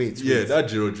 wait. Yeah, wait. that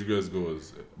J. Rodriguez goal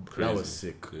was crazy. That was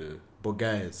sick. Yeah. But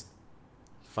guys,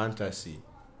 fantasy.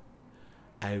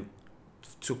 I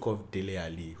took off Dele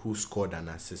Ali, who scored and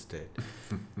assisted.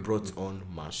 Brought on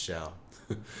Martial.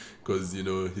 Because, you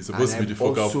know, he's supposed And to be the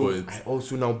focal also, point. I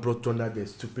also now brought on that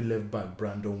stupid left back,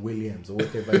 Brandon Williams, or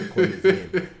whatever you call his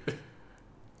name.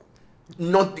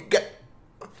 Not the guy.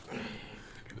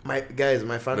 My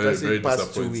fantasy very past 2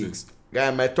 disappointing. weeks.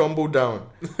 Guy, my tumble down.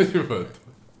 But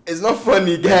It's not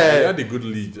funny, he guy. had a good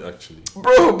lead, actually.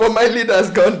 Bro, but my lead has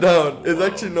gone down. It's Wow.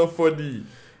 actually not funny.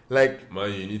 Like,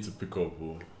 Man, you need to pick up,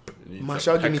 bro. You need to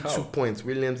Marshall gave me pack 2 out. points.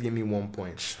 Williams gave me 1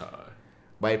 point. Chai.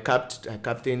 But I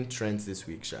captained Trent this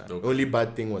week, Sha. Okay. Only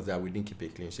bad thing was that we didn't keep a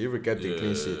clean sheet. If we kept a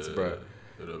clean sheet, bro. It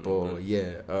would've been But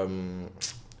good.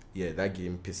 yeah, that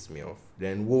game pissed me off.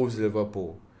 Then Wolves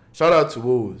Liverpool. Shout out to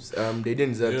Wolves. They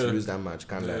didn't deserve to Yeah. lose that match,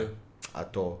 kind of Yeah.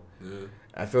 at all. Yeah.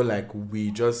 I feel like we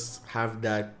just have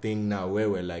that thing now where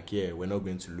we're like, yeah, we're not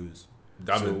going to lose.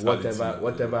 That So mentality,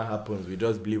 whatever happens, we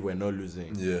just believe we're not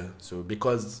losing. Yeah. So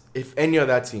because if any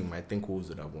other team, I think Wolves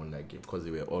would have won that game because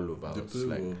they were all over They us. play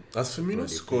Like, well. As bro, Firmino they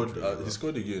scored, played really well. he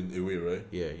scored again away, right?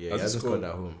 yeah, he Has he hasn't scored? scored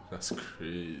at home. That's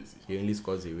crazy. He only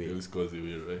scores He away. only scores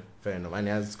away, right? Fair enough. And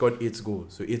he has scored 8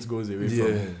 goals. So 8 goals away Yeah.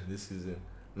 from home this season.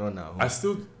 Not now. I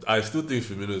still think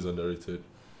Firmino is underrated.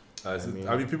 I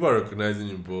mean, people are recognizing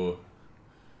him, but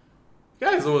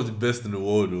guy is one of the best in the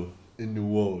world, though. In the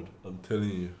world, I'm telling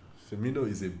you, Firmino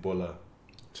is a baller.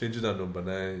 Changing that number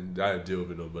 9, the idea of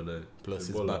a number 9. Plus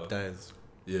a he's baller. baptized.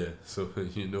 Yeah, so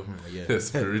you know, Yeah. there's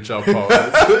spiritual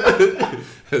powers.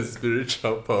 There's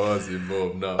spiritual powers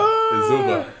involved now. It's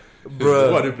over.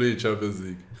 Bruh. Why are they playing Champions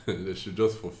League? They should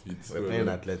just forfeit. We're playing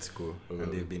Atletico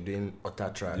and they've been doing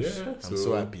utter trash. Yeah, I'm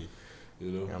so happy.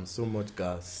 You know, I'm so much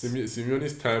gas.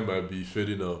 Simeone's time might be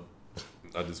fading out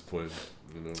at this point.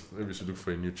 You know, maybe we should look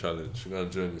for a new challenge. We're gonna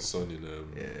join his son in.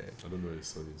 Yeah. I don't know where his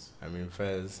son is. I mean,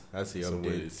 first, that's the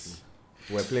Somewhere update.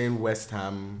 We're playing West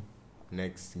Ham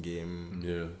next game.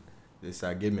 Yeah. It's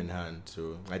our game in hand,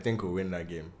 so I think we'll win that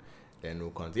game. Then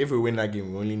we'll continue. If we win that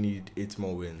game, we only need 8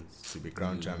 more wins to be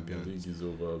crowned The champions. league is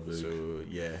over. Big. So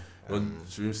yeah.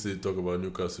 Should we say talk about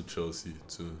Newcastle Chelsea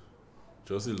too?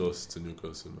 Chelsea lost to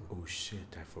Newcastle. No? Oh shit!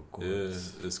 I forgot. Yeah,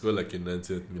 they scored like a 90th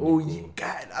minute. Oh, goal. you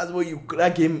God, that's what you.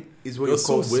 That game is what It you was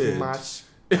call so weird. smash.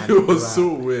 It and was grab.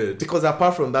 so weird. Because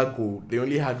apart from that goal, they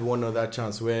only had one other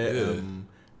chance where Yeah.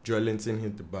 Joelinton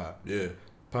hit the bar. Yeah,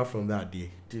 Apart from that, they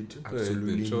did Didn't do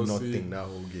absolutely anything. Chelsea- nothing that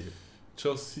whole game.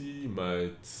 Chelsea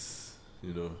might,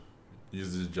 you know,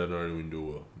 use the January window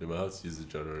well. They might have to use the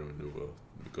January window well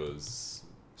because.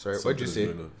 Sorry, what did you something's say?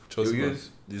 going on. Chelsea You might use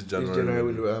use This January, January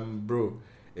window. window, bro,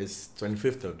 it's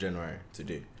 25th of January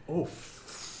today. Oh,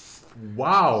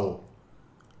 wow!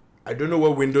 I don't know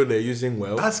what window they're using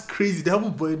well. That's crazy. They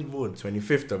haven't bought anyone.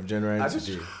 25th of January I just-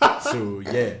 today. So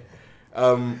yeah.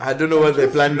 I don't know what they're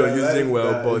planning on realized using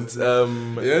well,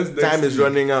 that. but Yes, next time is week.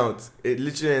 running out. It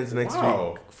literally ends next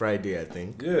Wow. week, Friday, I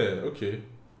think. Yeah. Okay.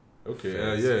 Okay.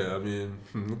 Yes. Yeah. I mean,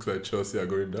 looks like Chelsea are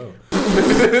going down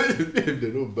if they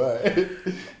don't buy.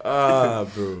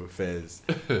 Bro, Fez.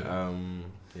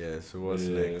 Yeah. So what's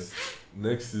Yeah. next?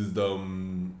 Next is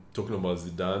talking about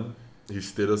Zidane, his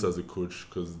status as a coach,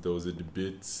 because there was a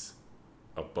debate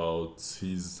about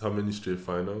his how many straight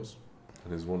finals,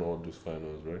 and he's won all those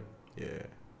finals, right? Yeah,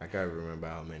 I can't remember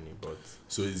how many, but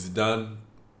So is Zidane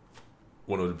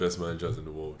one of the best managers in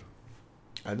the world?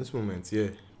 at this moment, yeah,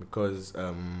 because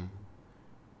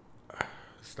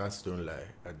Stats don't lie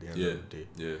at the end Yeah, of the day.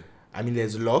 yeah. I mean,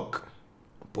 there's luck,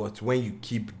 but when you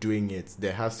keep doing it,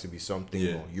 there has to be something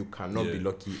Yeah. more. You cannot be Yeah.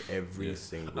 lucky every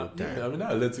single time. Yeah, I mean,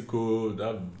 that Atletico,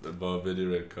 that Valverde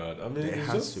red card. I mean, There it's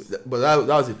has just, to, but that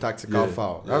was a tactical Yeah,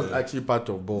 foul. That was yeah. actually part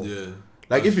of ball. yeah.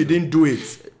 Like, if he didn't do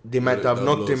it, they might have they'd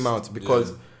knocked him lost. out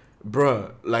because, Yeah.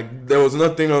 bruh, like, there was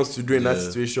nothing else to do in that Yeah.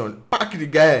 situation. Pack the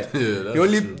guy. Yeah, that's The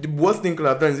only true. the worst thing could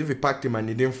have done is if he packed him and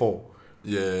he didn't fall.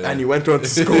 Yeah. And he went on to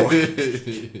score.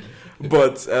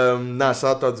 But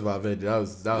shout out to Valverde. That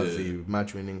was Yeah. a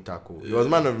match-winning tackle. He Yeah. was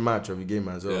man of the match of the game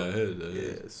as well. Yeah, I heard.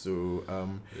 Yeah, so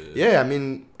Yeah. I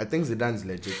mean, I think Zidane's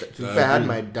legit. I I had agree.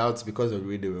 my doubts because of the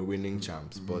way they were winning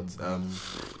champs, but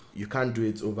you can't do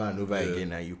it over and over Yeah.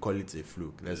 again and you call it a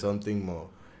fluke. There's something more.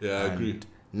 Yeah, I And agree.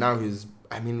 Now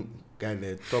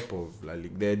they're top of La Liga.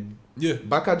 They're Yeah.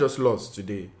 Barca just lost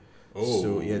today. Oh.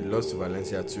 So yeah, they lost to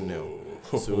Valencia 2-0.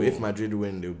 So if Madrid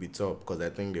win, they'll be top because I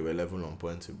think they were level on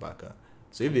points with Barca.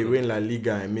 So if they win La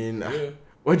Liga, I mean, Yeah.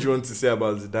 what do you want to say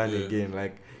about Zidane Yeah. again?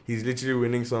 Like, he's literally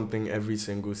winning something every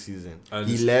single season. And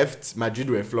He it's- left, Madrid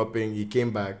were flopping, he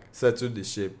came back, settled the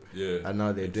ship, Yeah. and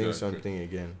now they're doing exactly. something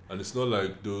again. And it's not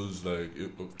like those not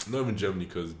even Germany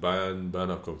because Bayern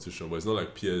have competition, but it's not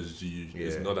like PSG.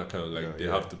 It's Yeah. not that kind of like No, they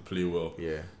yeah. have to play well.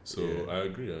 Yeah. So yeah. I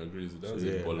agree. So So, that's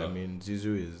yeah, a baller. I mean,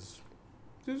 Zizou is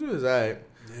alright.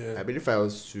 yeah. I believe if I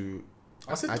was to,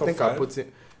 I I think I'll put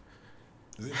him.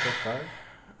 Is it top 5?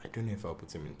 I don't know if I'll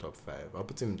put him in top 5. I'll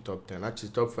put him in top 10. Actually,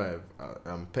 top 5.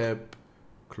 Pep,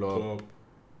 Klopp,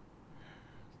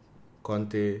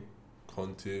 Conte.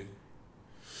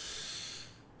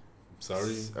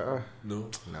 Sorry, no.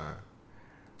 Nah.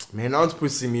 Man, I want to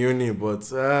put Simeone,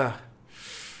 but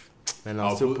man,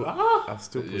 I'll still put Yeah,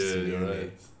 you're Simeone.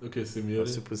 right. Okay, I'll still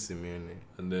Simeone, put Simeone.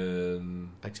 and then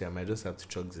Actually, I might just have to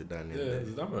chuck Zidane in yeah, there.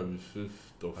 that might be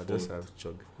 5th or I just 4th. have to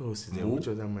chuck. Who else is there? Mo? Which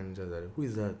other managers are there? Who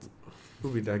is that?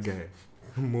 Who be that guy?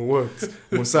 Mo what?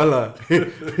 Mo Salah?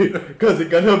 Because it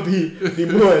cannot be the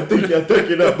Mo I think you're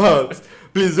talking about.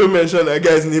 Please don't mention that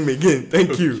guy's name again.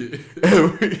 Thank you.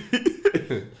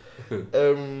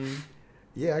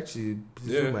 Yeah, actually,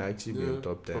 Zizou might actually be in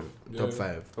top 10, top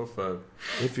 5. Top 5.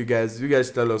 If you guys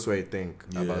tell us what you think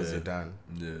about Yeah. Zidane,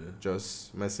 Yeah.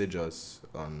 just message us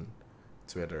on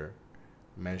Twitter,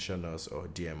 mention us or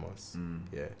DM us.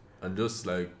 Yeah. And just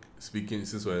like speaking,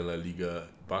 since we're in La Liga,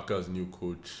 Barca's new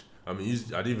coach. I mean,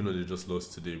 I didn't even know they just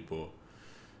lost today, but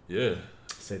yeah.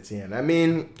 Setien. I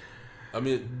mean, I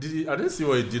didn't see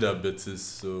what he did at Betis,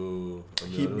 so I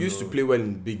mean, he I don't used know. to play well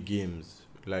in big games.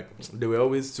 Like they were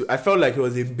always I felt like he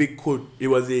was a big coach. He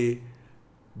was a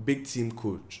big team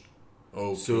coach.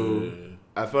 Okay. So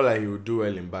I felt like he would do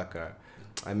well in Barca.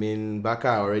 I mean, Barca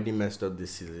already messed up this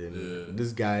season. Yeah.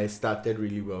 This guy started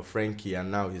really well, Frankie,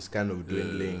 and now he's kind of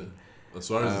dwindling. And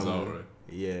Suarez is out, right?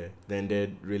 Yeah. Then they're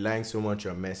relying so much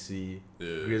on Messi. Yeah.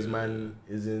 Griezmann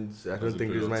isn't. I don't Doesn't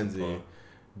think bring up Griezmann's to a par.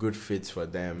 good fit for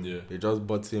them. Yeah. They just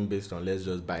bought him based on let's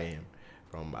just buy him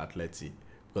from Atleti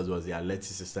because it was the Atleti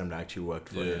system that actually worked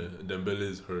for Yeah, him. Dembele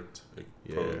is hurt,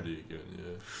 Yeah. probably again.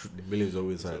 Yeah, Dembele is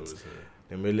always It's hurt. always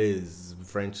hurt. Dembele is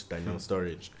French Daniel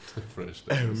Sturridge. French.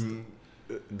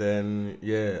 Then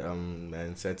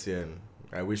and Setien.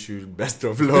 I wish you best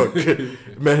of luck,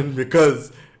 man.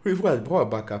 Because who are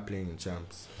Barca playing in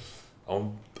champs? I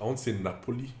won't say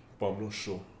Napoli, but I'm not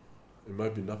sure. It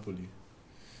might be Napoli.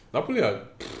 Napoli, I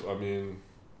mean,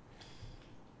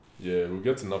 yeah, we'll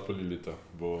get to Napoli later,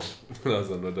 but that's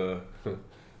another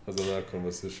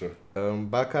conversation.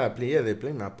 Barca are playing. Yeah, they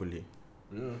play Napoli.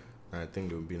 Yeah. I think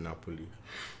they will be Napoli.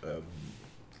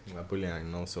 Napoli are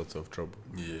in all sorts of trouble.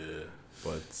 Yeah.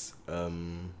 But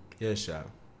yeah, sure.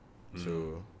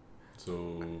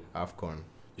 So AFCON.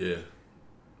 yeah.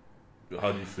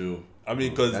 How do you feel? I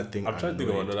mean, because I'm That thing trying to think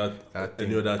of annoyed-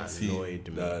 any other annoyed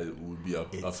team me. that would be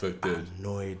It affected.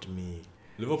 annoyed me.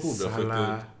 Liverpool will be affected.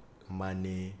 Salah,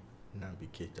 Mane, Naby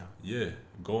Keita. Yeah,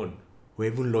 gone.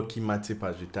 We're even lucky Matip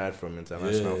has retired from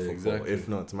international Yeah, football. exactly. If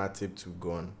not, Matip to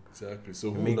gone. Exactly. So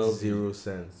It who makes now? zero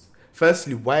sense.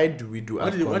 Firstly, why do we do Why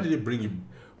AFCON? did they bring him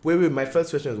Wait. My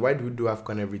first question is why do we do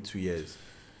AFCON every 2 years?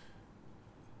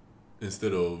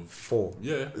 instead of 4.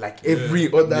 yeah? Like Yeah,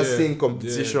 every other yeah, same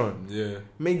competition. Yeah.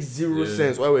 Makes zero Yeah.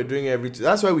 sense why we're doing every.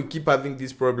 That's why we keep having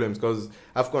these problems because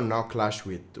AFCON now clash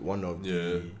with one of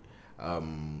the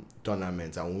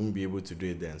tournaments and we won't be able to do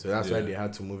it then. So that's why Yeah. they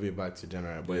had to move it back to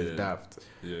January. But Yeah. it's daft.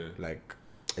 Yeah. Like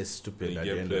it's stupid And at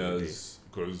you the get end of the day. players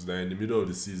because they're in the middle of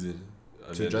the season.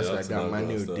 And So then just they like have to that, now Mane go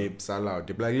will and start. dip, Salah will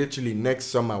dip. Like literally next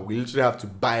summer, we literally have to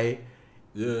buy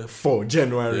Yeah. for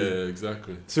January. Yeah,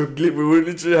 exactly. So we will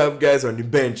literally have guys on the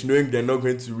bench knowing they're not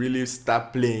going to really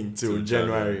start playing till Till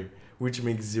January, January. which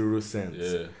makes zero sense.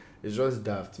 Yeah. It's just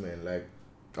daft, man. Like,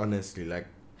 honestly, like,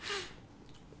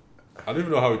 I don't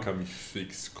even know how it can be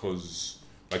fixed because,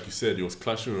 like you said, it was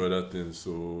clashing with other things,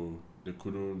 so they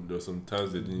couldn't. There were some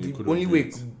times they didn't. the couldn't only do way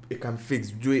it. it can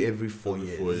fix, do it every 4 Every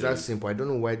years. 4 It's that years. simple. I don't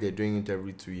know why they're doing it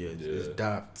every 2 years. Yeah. It's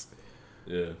daft.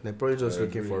 Yeah, They're probably just I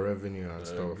looking agree. for revenue and I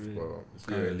stuff. agree. But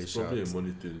can't really it's probably shout. a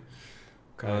money thing.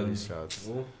 Can't really And, shout.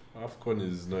 Well, AFCON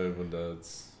is not even that.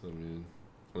 I mean,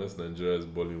 unless Nigeria is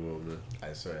balling well, man.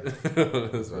 I swear.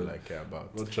 That's all I'm I care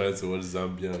about. not trying to watch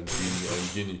Zambia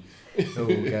and Guinea.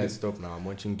 No, guys, stop now. I'm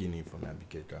watching Guinea from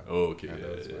Navigator. Oh, okay. Yeah, Yeah,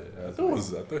 that's yeah. my- I that's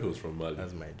thought he was from Mali.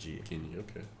 That's my G. Guinea,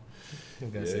 okay. You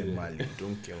guys Yeah, say yeah. Mali.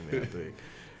 Don't kill me. I beg.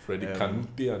 Freddie Um,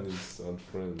 Kanute and his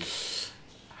friends.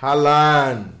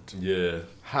 Haaland. Yeah.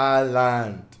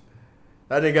 Haaland.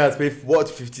 That nigga has played,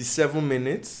 57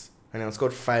 minutes? And he has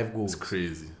scored 5 goals. It's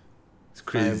crazy. It's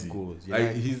crazy. 5 goals. Like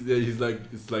Yeah. he's like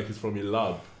it's like he's from a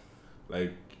lab.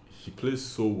 Like he plays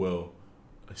so well,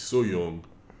 so young,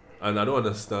 and I don't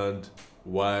understand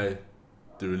why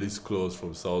the release clause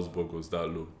from Salzburg was that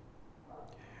low.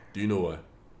 Do you know why?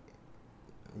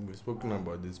 We've spoken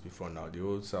about this before now. The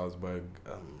old Salzburg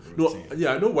No, routine.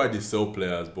 yeah, I know why they sell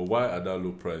players, but why at that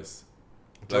low price?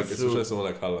 Like Just especially so- someone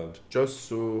like Haaland. Just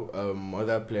so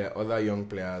other young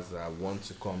players that want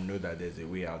to come know that there's a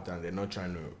way out and they're not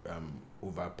trying to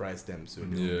overprice them so they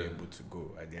won't be Yeah. able to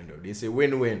go at the end of the day. It's a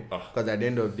win-win Ah. because at the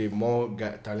end of the day, more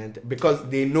talented because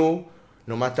they know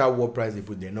no matter what price they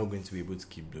put, they're not going to be able to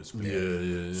keep those players.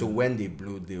 Yeah. So when they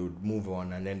blow, they would move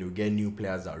on and then they'll get new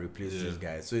players that replace Yeah. those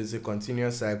guys. So it's a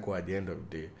continuous cycle at the end of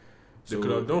the day. they So,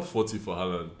 could have done 40 for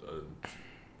Haaland and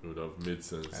it would have made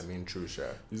sense. I mean, true,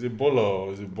 sure. He's a baller.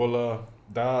 He's a baller.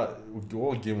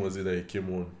 What game was it that he came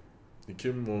on? He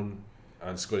came on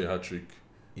and scored a hat trick.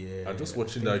 Yeah. And just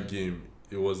watching that game,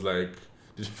 it was like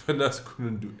the defenders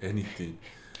couldn't do anything.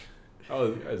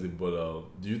 As a baller,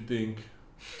 do you think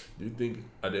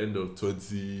at the end of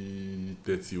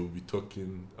 2030 we'll be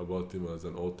talking about him as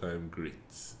an all-time great?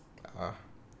 I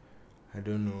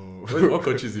don't know. What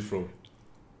country is he from?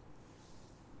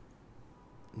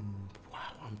 Wow,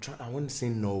 I want to say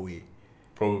Norway.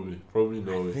 Probably I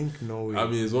Norway. think Norway. I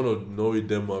mean, it's one of Norway,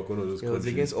 Denmark, one of those it was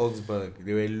countries. against Augsburg.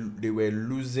 They were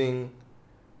losing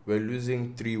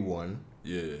 3-1,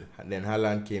 Yeah, and then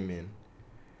Haaland came in,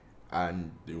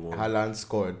 and they won. Haaland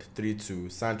scored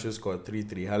 3-2. Sancho scored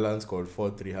 3-3. Haaland scored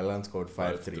 4-3. Haaland scored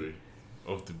 5-3.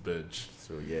 off the bench.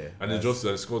 So yeah, And he just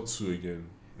scored 2 again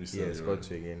recently. yeah, scored right?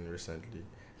 2 again recently.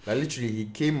 Like literally, he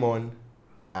came on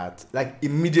at like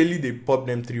immediately they popped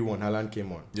them 3-1. Haaland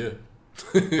came on. Yeah.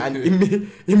 And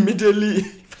immediately,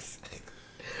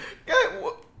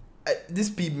 guy, this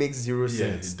P makes zero Yeah,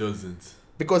 sense it doesn't.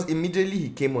 because immediately he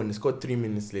came on. He scored 3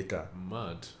 minutes later.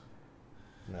 Mad.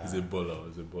 Nah, He's a baller.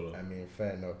 He's a baller. I mean,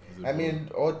 fair enough. He's a I mean,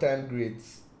 all-time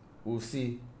greats. We'll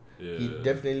see. Yeah. He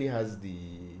definitely has the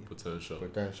potential.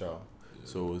 potential. Yeah.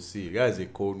 So we'll see. The guy is a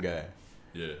cold guy.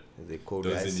 Yeah. He's a cold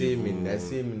Doesn't guy. I see him even-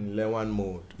 in Lewan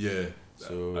mode. Yeah.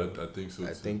 So I think so. I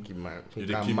too. think he If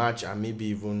they can keep- match and maybe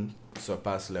even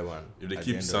surpass Lewan. if they at the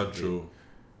keep end of the Sancho, day.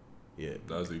 Yeah,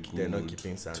 that's a good. they're not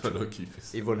keeping Sancho. They're not keeping.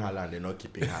 Even Haaland, they're not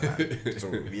keeping Haaland.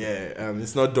 So yeah,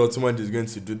 it's not Dortmund is going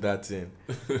to do that thing.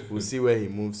 We'll see where he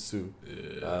moves to.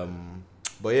 Yeah.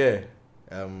 But yeah,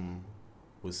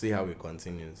 we'll see how he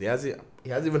continues. He hasn't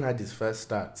even had his first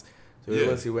start. So Yeah,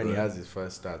 we'll see when he right. has his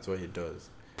first start what he does.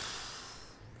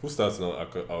 Who starts now?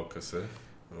 Alcacer.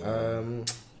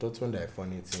 Dortmund are a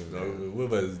funny team. No, man.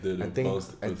 whoever is there,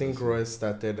 I think Royce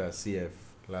started at CF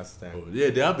last time. Oh, yeah,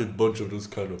 they have a bunch of those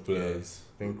kind of players.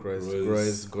 I think Royce,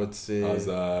 Royce, Götze,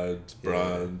 Hazard,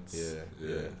 Brandt.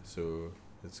 yeah. So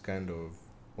it's kind of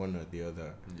one or the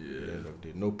other. At the Yeah. end of the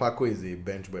day. No, Paco is a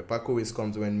bench boy. Paco always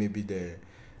comes when maybe they're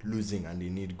losing and they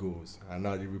need goals. And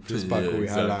now they replace Paco with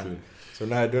Haaland. So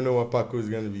now I don't know what Paco is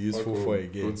going to be useful Paco, for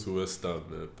again. Go to West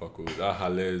Ham, Paco. That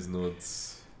Halle is not.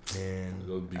 Man,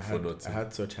 Not big I for had, nothing. I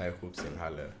had such high hopes in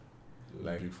Halle.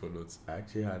 Like- Big for nothing. I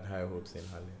actually had high hopes in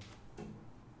Halle.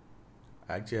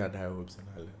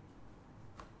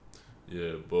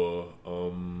 Yeah, but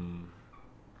I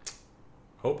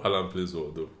hope Haaland plays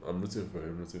well though. I'm rooting for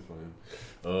him.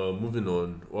 Moving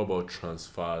on. What about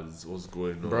transfers? What's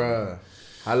going on? Bruh,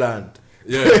 Haaland.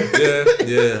 Yeah.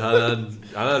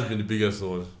 Haaland's been the biggest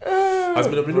one. Has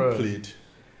Minamino bruh. played?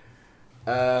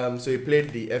 So he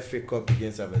played the FA Cup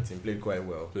against Everton. Played quite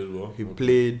well. Played well. He Okay.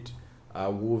 played a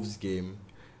Wolves game.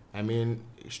 I mean,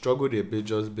 struggled a bit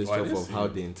just based Oh, I off didn't of see how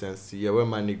it. the intensity. Yeah, when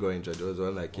Manny got injured, it was the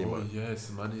one that came out.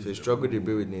 Yes, man. So he struggled a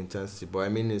bit with the intensity, but I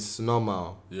mean it's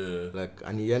normal. Yeah. Like,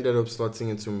 and he ended up slotting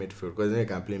into midfield because then he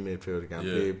can play midfield, he can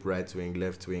Yeah. play right wing,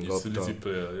 left wing, up Utility top.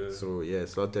 player, yeah. So yeah,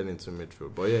 slotted into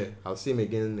midfield. But yeah, I'll see him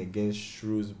again against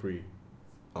Shrewsbury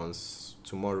on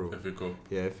tomorrow. FA Cup.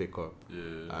 Yeah, FA Cup.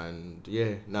 Yeah. And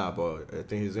yeah, but I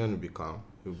think he's going to be calm.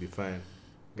 He'll be fine.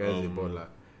 Guy's a baller.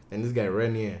 And this guy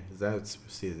Renier, is that how to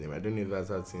say his name? I don't know if that's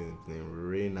how to say his name.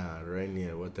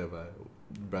 Renier, whatever.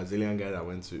 Brazilian guy that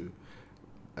went to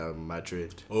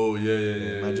Madrid. Oh,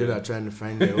 yeah. Madrid are trying to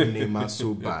find their own name out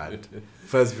so bad.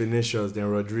 First Vinicius, then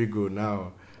Rodrigo.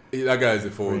 Now That guy is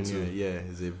a forward Renier, too. yeah,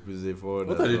 he's a forward.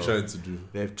 What as are they well. trying to do?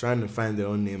 They're trying to find their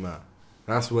own name out.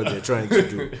 That's what they're trying to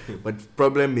do. But the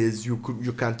problem is you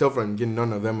can tell from the beginning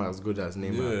none of them are as good as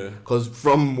Neymar. Yeah. Because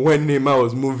from when Neymar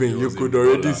was moving, He you was a could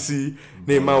already baller. see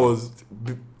Neymar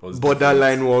was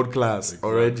borderline world class Exactly.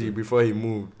 already before he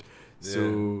moved. Yeah.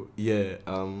 So yeah,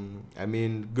 I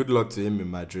mean, good luck to him in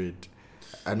Madrid.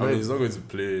 I mean, he's not going to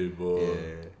play, but yeah,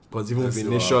 because even let's see what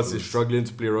Vinicius is happens. struggling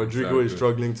to play. Rodrigo is Exactly.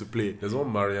 struggling to play. there's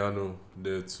one Mariano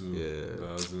there too. Yeah. That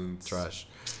hasn't- Trash.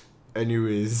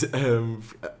 Anyways,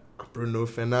 Bruno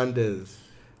Fernandes.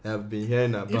 I've been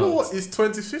hearing about. You know what? It's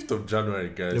 25th of January,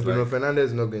 guys. No, Bruno Like, Fernandes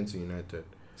is not going to United.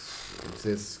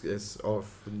 It's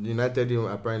off. United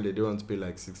apparently they want to pay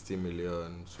like 60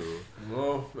 million. So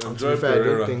well, to enjoy be fair,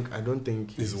 Pereira. I don't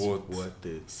think he's He's what? worth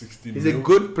it. 60 He's a mil.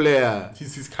 good player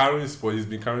He's carrying sport. He's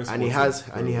been carrying sport. and he has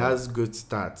for and he a while. has good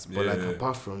stats. But like Yeah.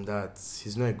 apart from that,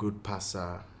 he's not a good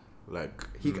passer. Like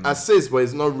he Mm. assists, but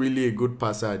he's not really a good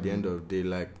passer at the end of the day.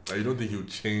 Like Like, you don't think he'll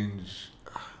change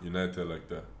United like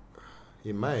that?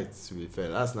 he might, to be fair.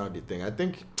 That's not the thing. I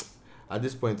think at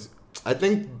this point,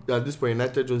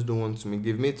 United just don't want to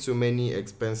give me too many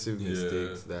expensive Yeah.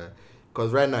 mistakes.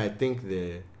 Because right now, I think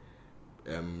they're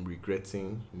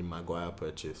regretting the Maguire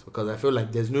purchase. Because I feel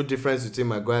like there's no difference between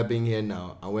Maguire being here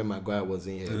now and when Maguire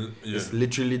wasn't here. Yeah. It's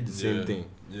literally the same Yeah. thing.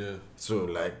 Yeah. So,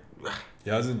 like, He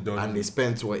hasn't done and they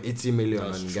spent, 80 million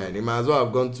That's on the true. guy. They might as well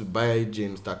have gone to buy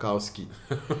James Tarkowski.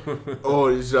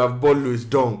 Or you should have bought Louis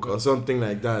Dunk or something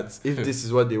like that. If this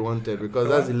is what they wanted. Because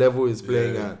that's the level he's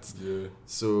playing yeah. at. Yeah.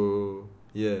 So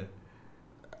yeah,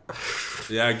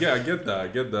 Yeah, I get that. I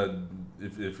get that.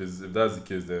 If that's the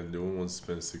case, then they won't want to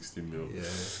spend 60 mil.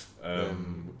 yeah.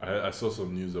 I saw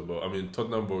some news about. I mean,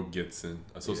 Tottenham bought Getson.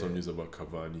 I saw some Yeah. news about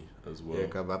Cavani as well. Yeah,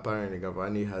 apparently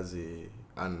Cavani has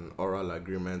an oral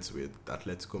agreement with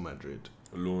Atletico Madrid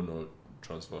Loan or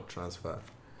transfer. transfer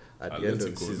at the end of the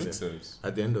Atletico, makes season. sense.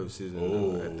 At the end of the season,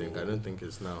 Oh. I think. I don't think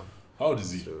it's now. How old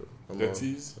is he? So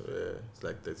 30s? it's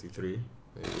like 33.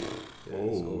 Maybe. Yeah,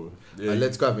 Oh, so yeah.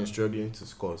 Atletico have been struggling to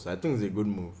score, so I think it's a good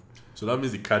move. So that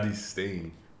means Icardi's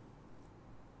staying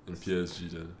in PSG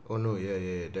then. Oh no,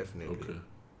 yeah, definitely. Okay.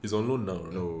 He's on loan now,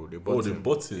 right? No, they bought they him.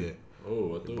 bought him. Yeah. Oh,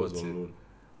 I thought They he was bought on him. loan.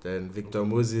 Then Victor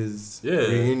Moses Yeah.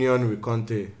 reunion with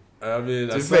Conte. I mean,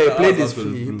 To I be saw fair, that out of the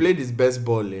he blue. played his best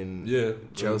ball in Yeah,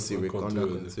 Chelsea when with Conte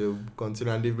Conte. was So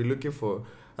continue, and they'll be looking for.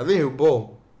 I think he'll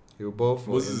ball. He'll ball for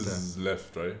Moses Inter. is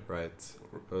left, right? Right.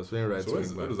 I was playing right So wing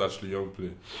where back. does Ashley Young play?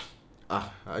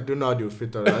 I don't know how they'll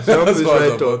fit on that. That's what I was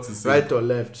right, about to say. right or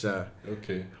left, sure.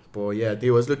 Okay. But yeah, they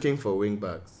was looking for wing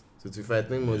backs. So to fight, I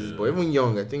think Moses, Yeah. but even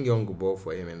Young, I think Young will ball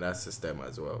for him in that system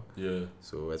as well. Yeah.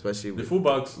 So especially The with,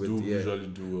 fullbacks with- do yeah, usually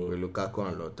do well. with Lukaku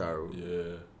and Lautaro.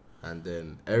 Yeah. And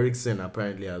then Ericsson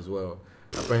apparently as well.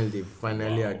 Apparently they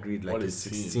finally Wow, agreed what like a a team.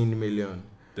 16 million.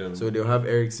 Them, So they'll have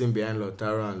Ericsson behind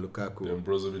Lautaro and Lukaku. them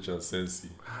Brozovic and Sensi.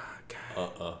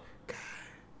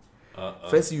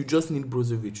 First, you just need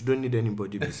Brozovic. You don't need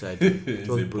anybody beside you. He's Just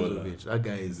a baller. Brozovic. That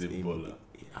guy is He's a baller.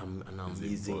 an He's a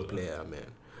amazing baller. player, man.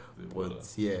 He's a But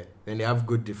baller. yeah, then they have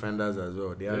good defenders as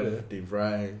well. They have Yeah. De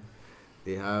Vrij.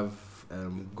 They have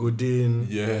Godin.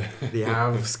 Yeah. They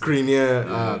have Skriniar.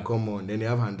 Yeah. Come on. Then they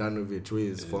have Handanovic, who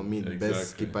is for me the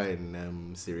best Exactly. keeper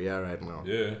in Serie A right now.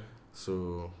 Yeah.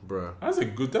 So, bruh,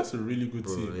 That's a really good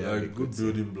Bro, team. yeah, Like a good good team.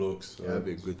 building blocks. they have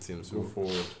a good team. Go So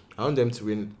forward. I want them to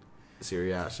win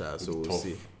Serie A, sha, so we'll Tough.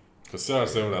 see. Because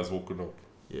CR7 has woken up.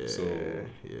 Yeah, So, yeah.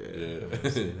 yeah.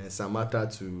 Then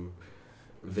Samata to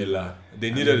Villa. They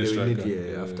And needed then a they striker.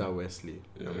 need, after Wesley.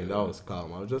 I mean, that was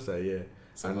calm. I was just like, yeah.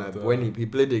 And Samata when he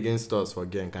played against us for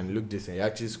Genk and he looked decent, he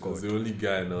actually was scored. the only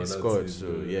guy now. He that scored, is,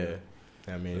 so yeah.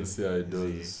 I mean, Let's see how it he's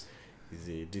a- does. He's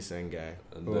a decent guy.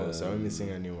 And Oh, so then- I'm missing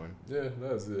anyone. Yeah,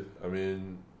 that's it. I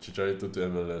mean, Chicharito to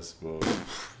MLS, but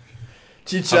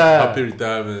Chicha! happy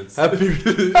retirement. Happy,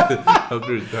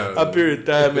 Happy retirement. happy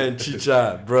retirement,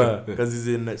 Chicha, bruh. Because he's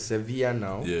in Sevilla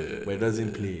now. Yeah, But he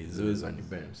doesn't play. He's always on the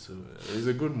bench. So it's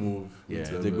a good move. yeah,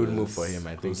 with it's a good MLS. move for him. I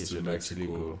think Close he to should actually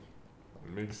Mexico. go.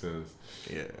 Makes sense.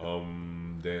 Yeah.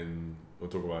 Then we'll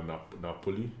talk about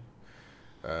Napoli.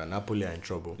 Napoli are in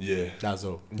trouble. Yeah. That's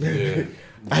all. Yeah.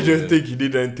 I don't think he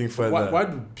did anything further. Why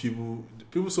do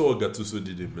people saw what Gattuso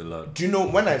did in Milan? Do you know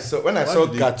when I saw did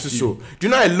they Gattuso? Do you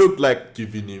know I looked like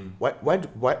Giving him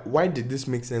why did this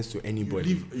make sense to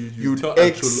anybody? you tell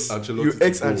Ancelotti you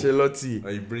ex to go, Ancelotti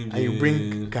and you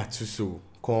bring Gattuso.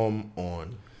 Come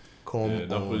on.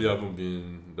 Napoli haven't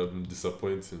been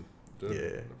disappointing.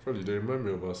 Yeah. Probably they remind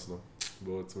me of Arsenal.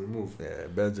 But we move. Yeah,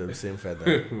 Belgium, same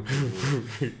feather.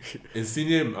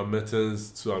 Insigne and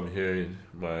Mertens too, I'm hearing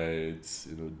might,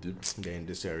 dip. Getting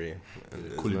this area.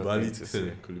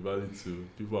 Koulibaly too.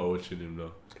 People are watching him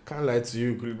now. Can't lie to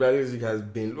you, Koulibaly has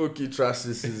been low-key trash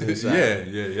this season. So yeah.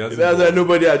 That's why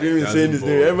nobody had even saying his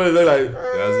name. Everybody's like,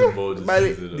 he hasn't balled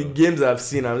this season, the games I've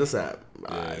seen, I'm just like,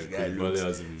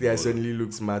 this guy suddenly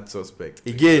looks mad suspect.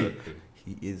 Again,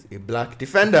 he is a black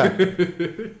defender.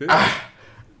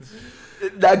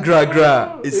 That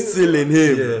gra is still in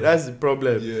him. Yeah. That's the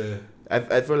problem. Yeah.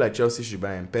 I feel like Chelsea should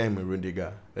buy him, pay him with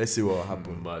Rudiger. Let's see what will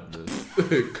happen. Madness.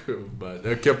 Bad.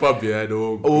 Kepa behind.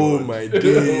 Oh my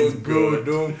days, bro.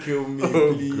 Don't kill me,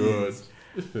 please.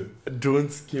 God.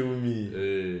 Don't kill me.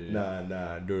 Hey. Nah,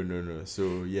 no.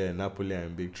 So yeah, Napoli are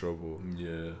in big trouble.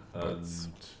 Yeah.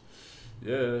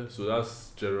 So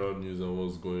that's general news on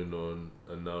what's going on,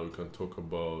 and now we can talk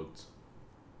about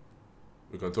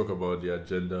the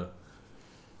agenda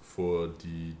for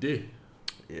the day.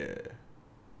 Yeah.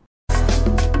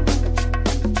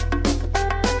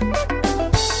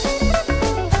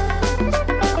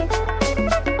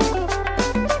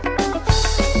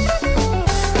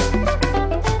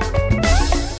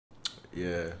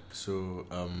 Yeah. So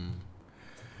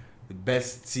the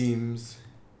best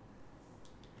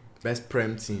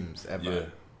Prem teams ever. Yeah.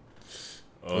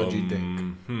 What do you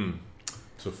think?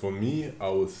 So for me, I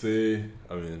would say,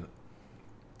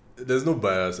 there's no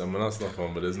bias. I'm an Arsenal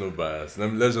fan, but there's no bias.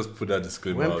 Let's just put that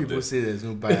disclaimer when out there. When people say there's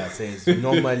no bias, it's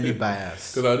normally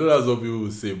biased. Because I know that's what people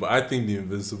will say, but I think the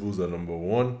Invincibles are number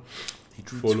one. He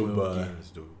drew followed 12 by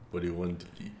games, though. But they won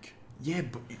the league. Yeah,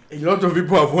 but a lot of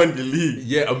people have won the league.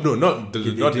 Yeah, no, not they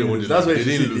won the league. That's what they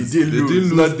didn't lose. They didn't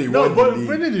lose. Not they won but the league.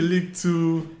 winning the league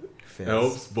too Fair.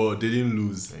 helps, but they didn't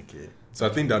lose. Okay. So I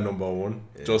think they're number one,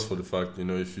 Yeah. just for the fact,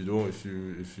 if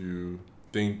you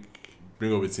think,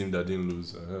 bring up a team that didn't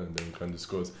lose, then we can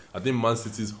discuss. I think Man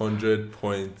City's 100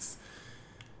 points,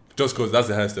 just because that's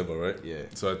the highest ever, right? Yeah.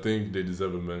 So I think they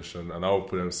deserve a mention, and I will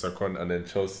put them second. And then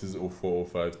Chelsea's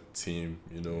 04-05 team,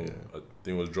 I think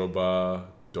it was Drogba,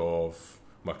 Dove,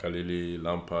 Makalele,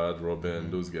 Lampard,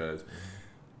 Robben, those guys.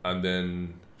 And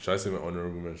then, should I say my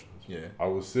honorable mentions? Yeah. I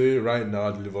would say right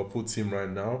now, the Liverpool team right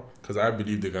now, because I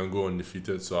believe they can go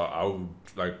undefeated. So I would,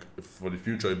 for the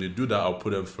future, if they do that, I'll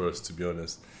put them first, to be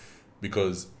honest.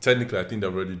 Because technically, I think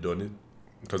they've already done it.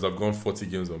 Because they've gone 40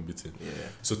 games unbeaten. Yeah.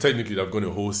 So technically, they've gone a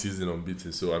whole season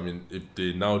unbeaten. So, if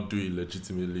they now do it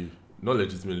legitimately, not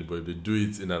legitimately, but if they do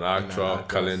it in an actual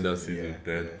calendar season,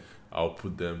 then I'll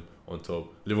put them on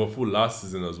top. Liverpool last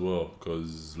season as well,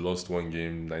 because lost one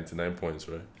game, 99 points,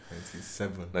 right?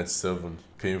 97.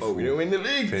 Painful. Oh, we didn't win the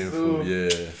league. Painful, yeah.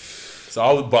 So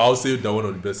I'll say they're one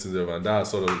of the best teams ever, and that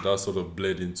sort of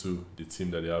bled into the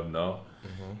team that they have now.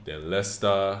 Mm-hmm. Then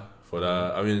Leicester for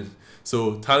that.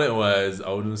 So talent wise,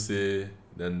 I wouldn't say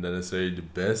they're necessarily the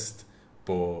best,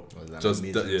 but just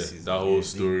that whole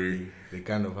story. They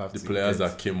kind of have the players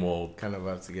that came up. Kind of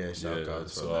have to get a shout out.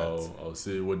 So I'll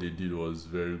say what they did was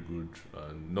very good,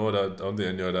 and I don't think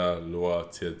any other lower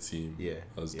tier team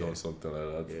has done something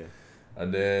like that. Yeah.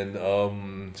 And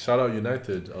then shout out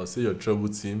United. I'll say your treble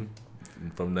team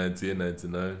from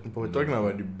 98-99. But we're talking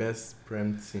about the best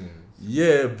Prem team.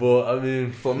 Yeah, but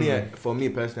for me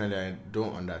personally, I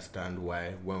don't understand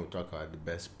why when we talk about the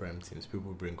best Prem teams,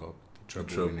 people bring up the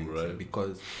treble winning team.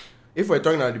 Because if we're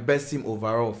talking about the best team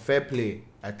overall, fair play,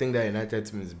 I think that United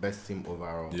team is the best team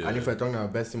overall. Yeah. And if we're talking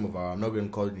about best team overall, I'm not going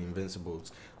to call it the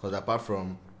Invincibles, because apart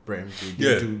from Prem,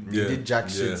 they did jack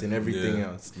shit and everything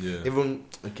else. Yeah. Even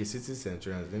City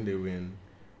Centurions, didn't they win?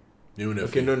 No,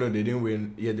 they didn't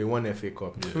win. Yeah, they won FA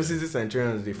Cup. Yeah. City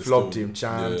Centurions, they flopped him,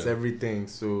 chance, everything.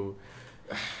 So,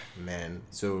 man.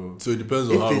 So it depends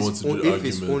on how you want to do the argument. If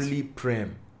it's only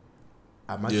Prem,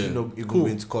 I'm actually not even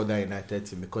going to call that United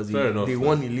team, because they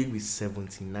won the league with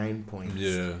 79 points.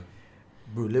 Yeah.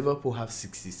 Bro, Liverpool have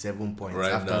 67 points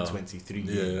after 23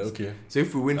 games. Yeah, okay. So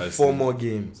if we win 4 more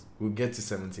games, we'll get to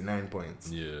 79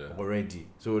 points. Yeah. Already.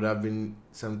 So it would have been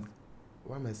some...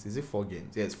 What am I saying? Is it 4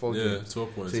 games? Yeah, it's 4 games. Yeah,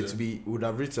 12 points. So it would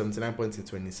have reached 79 points in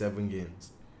 27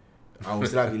 games. And we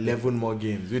still have 11 more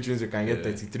games, which means we can get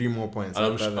 33 more points.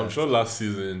 And I'm sure last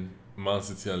season, Man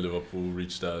City and Liverpool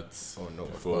reached that Oh no,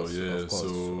 before.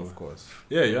 of course.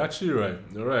 Yeah, you're actually right.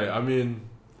 You're right. I mean,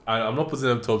 I'm not putting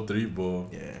them top 3, but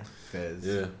Yeah, fairs.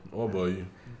 yeah. What about you?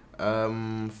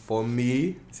 For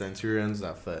me, Centurions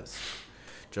are first.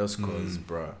 Just cause,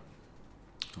 bruh.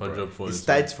 100 points. It's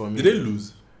tight for me. Did they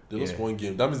lose? They lost Yeah. one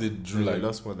game. That means they drew They like.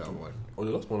 lost more than one. Oh,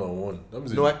 they lost more than one. That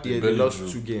means No, they they lost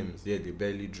drew. 2 games. Yeah, they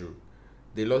barely drew.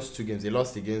 They lost 2 games. They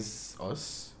lost against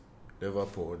us,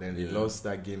 Liverpool. Then they Yeah. lost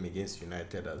that game against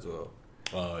United as well.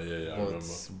 Oh, yeah, I remember.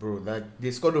 But bro, that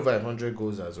they scored over 100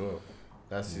 goals as well.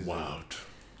 That season. Wow.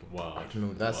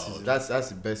 No, that's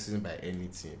the best season by any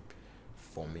team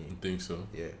for me. You think so?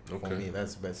 Yeah, Okay. for me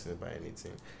that's the best season by any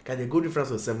team. Can the goal difference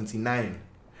was 79?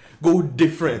 Goal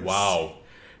difference. Wow.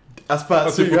 As far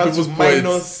That's so you have to people's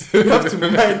minus. You have to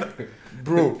minus.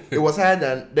 Bro, it was higher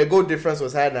than the goal difference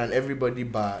was higher than everybody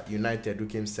but United, who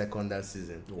came second that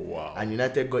season. Wow. And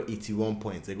United got 81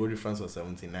 points. The goal difference was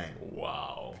 79.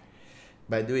 Wow.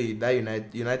 By the way,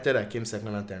 that United that came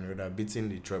second that time would have beaten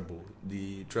the treble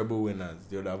winners.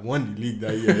 They would have won the league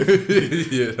that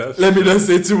year. Yeah, that's Let me not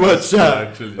say too much,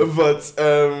 actually. But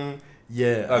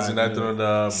yeah, That's United under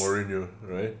Mourinho,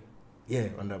 right? Yeah,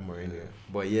 under Mourinho.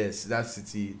 But yes, that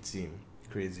City team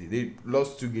crazy. They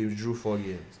lost 2 games, drew 4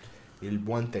 games. They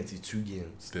won 32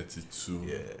 games. 32.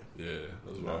 Yeah,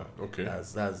 That's wow. Okay.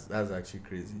 That's actually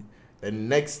crazy. The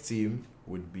next team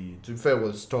would be, to be fair, it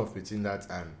was tough between that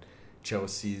and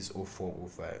Chelsea's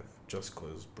 04-05. Just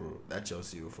cause, bro, that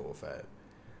Chelsea 04-05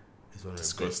 is one of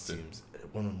Disgusting. the best teams.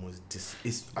 One of the most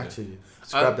it's actually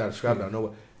scrap that.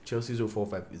 No, Chelsea's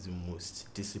 04-05 is the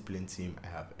most disciplined team I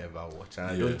have ever watched, and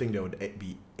I don't think there would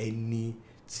be any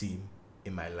team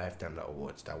in my lifetime that I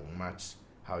watched that will match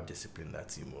how disciplined that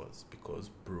team was. Because,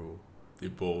 bro, They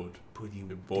bowled.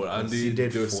 they bowled. And they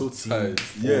were so 14 tight.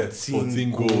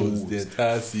 14 goals the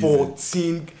entire season.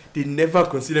 14. They never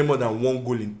conceded more than 1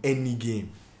 goal in any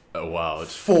game. Wow.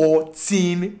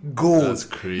 14 goals. That's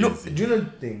crazy. No, do you know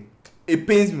the thing? It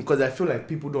pains me because I feel like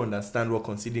people don't understand what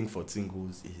conceding 14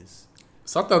 goals is.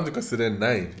 Southampton considered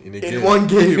 9 in a game. In one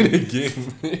game. In a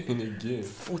game. In a game.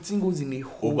 14 goals in a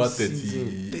whole Over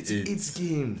season. 38. 38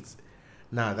 games.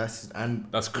 Nah, that's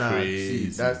crazy.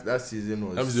 That season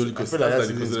was. That was the only I feel like that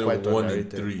season is considered quite 1 and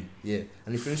underrated. 3. Yeah,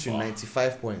 and he finished with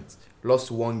 95 points.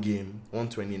 Lost 1 game, won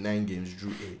 29 games,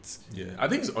 drew 8. Yeah, I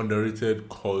think it's underrated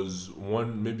because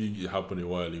 1, maybe it happened a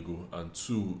while ago, and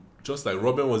 2, just like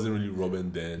Robin wasn't really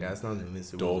Robin then. Yeah, it's not the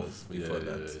Invincible before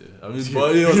that. Yeah. I mean,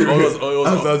 but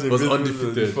it was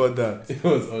undefeated. Before that. It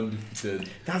was undefeated.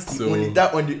 That's the So- only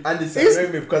that on the and they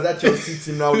celebrate me because that Chelsea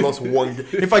team now lost 1 game.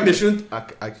 In fact, they shouldn't.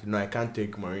 Actually, no, I can't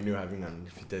take Mourinho having an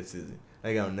undefeated season.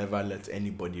 Like, I'll never let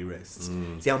anybody rest.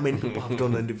 See how many people have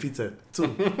done undefeated?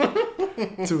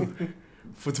 2.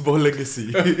 Football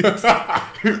legacy.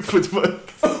 Football.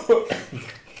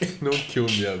 Don't kill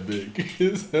me, I beg.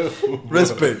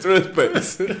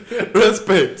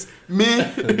 Respect. Me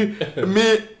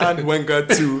and Wenger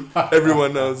 2.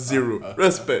 Everyone else 0.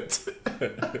 Respect.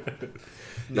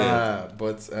 Nah,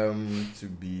 but to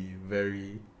be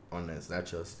very honest, that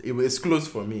Chelsea, it's close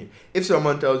for me. If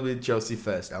someone tells me Chelsea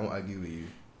first, I won't argue with you.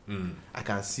 I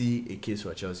can see a case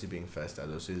for Chelsea being first, so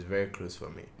it's very close for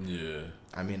me. Yeah.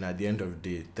 I mean, at the end of the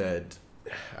day, third,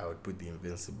 I would put the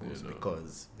Invincibles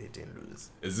because they didn't lose.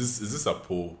 Is this a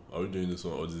poll? Are we doing this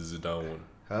one or is it that one?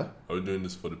 Huh? Are we doing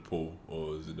this for the poll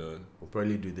or is it done? We'll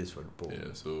probably do this for the poll.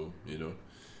 Yeah, so,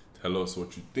 tell us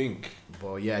what you think.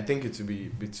 But yeah, I think it will be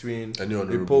between Any the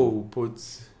honorable? poll will put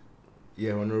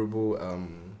honorable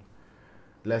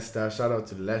Leicester. Shout out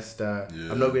to Leicester.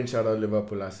 Yeah. I'm not going to shout out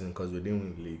Liverpool last season because we didn't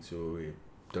win the league, so it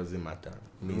doesn't matter.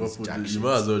 Means Liverpool, jack you shit.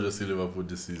 might as well just say Liverpool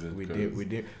this season. We 'cause-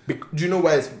 did. Do you know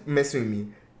why it's messing with me?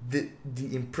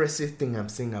 The impressive thing I'm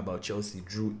saying about Chelsea: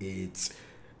 drew 8,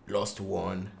 lost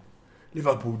 1.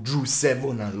 Liverpool drew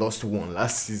 7 and lost 1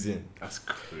 last season. That's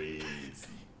crazy.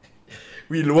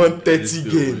 We won 30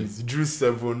 still games, drew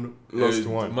 7, lost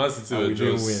 1. Man City and were we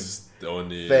didn't just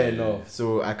on a... Fair enough.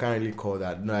 So I can't really call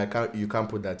that. No, I can't. You can't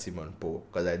put that team on poll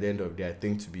because at the end of the day, I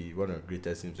think to be one of the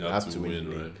greatest teams, you have to win the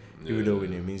league. right? Even though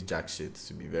winning means jack shit,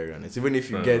 to be very honest. Even if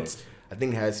you Fair get, enough. I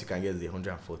think the highest you can get is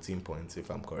 114 points, if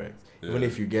I'm correct. Even Yeah.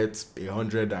 if you get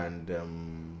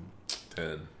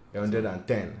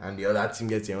 110, and the other team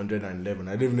gets 111,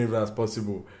 I don't even know if that's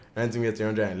possible. One team gets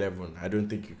 111, I don't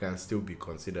think you can still be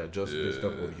considered just based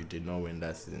off of you did not win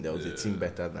that season. There was a team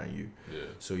better than you. Yeah.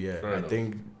 So yeah, Fair I enough.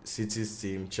 think City's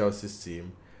team, Chelsea's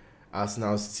team,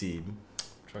 Arsenal's team.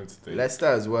 Trying to think. Leicester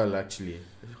as well, actually.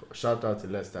 Shout out to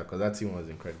Leicester because that team was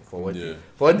incredible for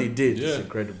what they did. It's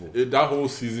incredible. That whole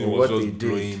season For was what just they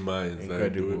blowing did, minds.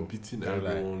 Like, they were beating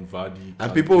everyone. Vardy,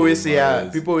 and people always say,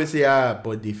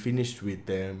 but they finished with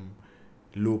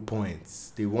low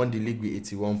points. They won the league with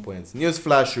 81 points. News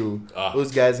flash,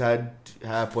 those guys had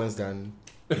higher points than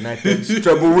United's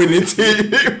treble winning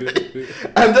team.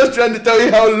 I'm just trying to tell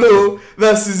you how low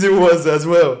that season was as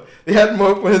well. They had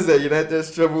more points than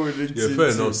United's treble winning team. Yeah, fair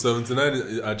enough.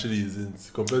 79 actually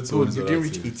isn't compared to. You didn't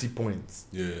reach 80 points.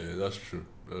 Yeah, that's true.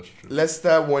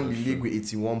 Leicester won the league with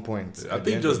 81 points. I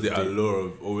think just the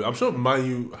allure of. I'm sure Man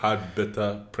U had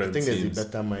better Prem teams. I think there's a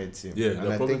better Man team. Yeah,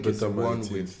 and I think it's the one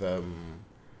teams. with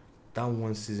that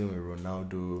one season with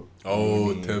Ronaldo.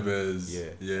 Oh, Tevez.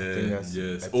 Yeah. Yes.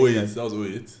 08. That was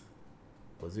 08.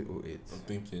 Was it 08? I'm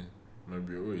thinking. Might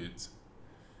be 08.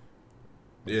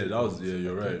 Yeah, that was. Yeah,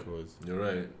 you're right. You're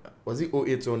right. Was it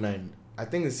 08 or 09? I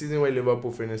think the season where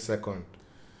Liverpool finished second.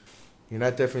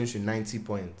 United finished with 90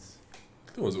 points. I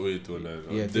think it was 08 or 09.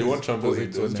 Yeah, they won Champions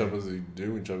League. They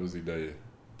win Champions League that year.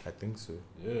 I think so.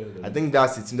 Yeah. I think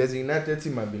that's the team. There's a United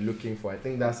team I've been looking for. I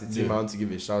think that's the team I want to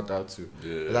give a shout out to.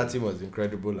 Yeah. That team was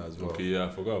incredible as well. Okay, yeah, I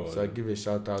forgot about that. So I give a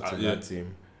shout out to that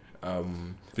team.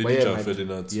 Vidic and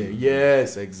Ferdinand too. Yeah,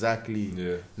 yes, exactly.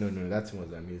 Yeah. No, that team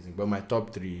was amazing. But my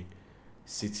top three,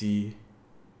 City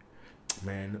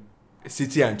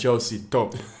and Chelsea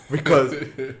top because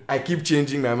I keep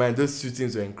changing my mind. Those two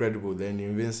teams were incredible. Then the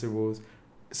Invincibles.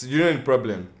 So you know the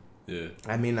problem. Yeah.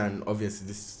 I mean, and obviously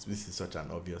this is such an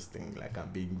obvious thing. Like I'm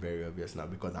being very obvious now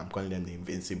because I'm calling them the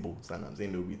Invincibles and I'm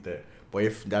saying they'll be there. But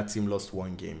if that team lost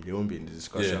one game, they won't be in the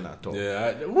discussion at all.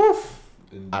 Yeah.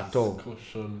 At all.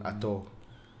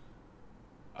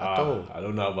 I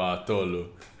don't know about at all. Though.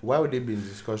 Why would they be in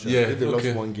discussion? If they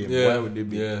lost one game, why would they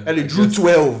be? Yeah, and they drew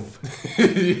 12.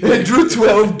 They drew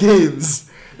 12 games.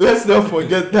 Let's not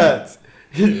forget that.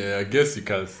 Yeah, I guess you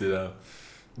can say that.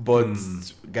 But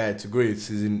guy, to go a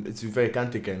season, to be fair, you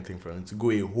can't take anything from it. To go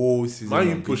a whole season. Man,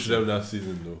 you pushed them that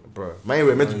season though, bro. Man,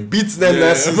 were meant to beat them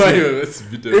that season. Man, were meant to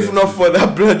beat them if not for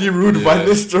that bloody rude Van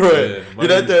Nistelrooy,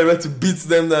 United were meant to beat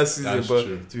them that season. That's but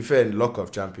true. to be fair, in luck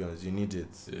of champions, you need it.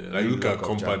 Yeah, like look at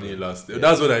Company last year.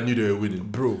 That's when I knew they were winning,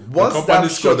 bro. Once that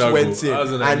shot went in,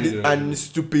 and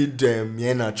stupid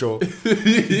Iheanacho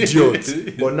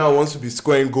idiot, but now wants to be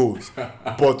scoring goals.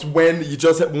 But when you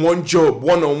just have one job,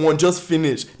 one-on-one, just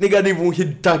finish. Nigga didn't even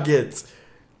hit target.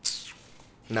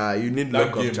 Nah, you need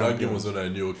luck of champions. That game was when I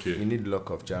knew, okay. You need luck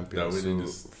of champions.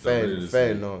 So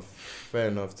fair enough. Fair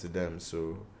enough to them.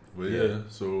 So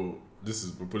so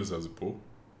we'll put this as a poll.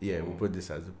 Yeah, we'll put this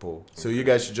as a poll. So you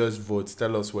guys should just vote.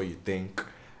 Tell us what you think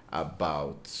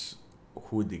about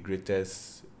who the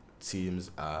greatest teams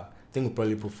are. I think we'll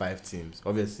probably put 5 teams.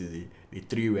 Obviously, the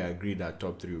 3 we agreed that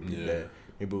top 3 will be there.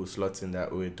 Maybe we'll slot in that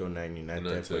 08-09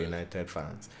 United for United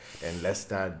fans. And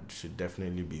Leicester should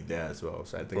definitely be there as well.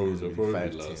 So I think there's only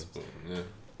 5 teams.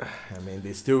 I mean,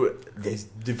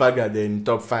 the fact that they're in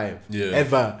top 5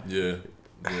 ever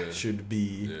should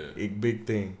be a big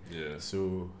thing. Yeah.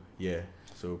 So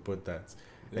we'll put that.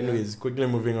 Anyways, quickly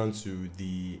moving on to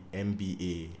the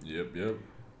NBA. Yep.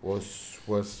 Was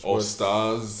All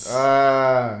Stars.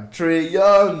 Trae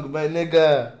Young, my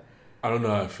nigga. I don't know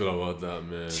how I feel about that,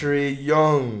 man. Trae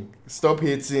Young, stop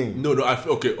hating. No, I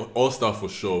feel okay. All Star for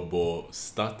sure, but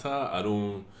starter, I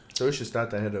don't. So we should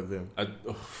start ahead of him.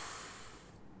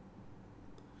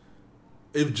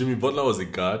 If Jimmy Butler was a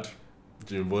guard,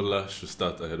 Jimmy Butler should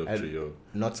start ahead of Trae Young.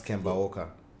 Not Kemba Walker.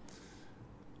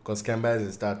 Because Kemba is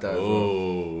a starter as well.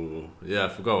 Oh, yeah, I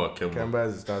forgot about Kemba. Kemba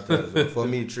is a starter as well. For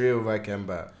me, Trae over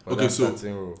Kemba.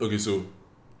 So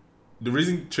the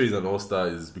reason Trae is an all-star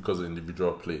is because of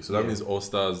individual play. So that means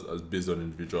all-stars are based on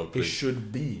individual play. It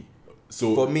should be.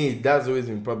 So for me, that's always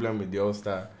been a problem with the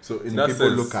all-star. So in that people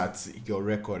sense, look at your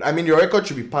record. I mean, your record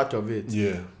should be part of it.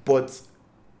 Yeah. But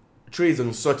Trae is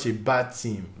on such a bad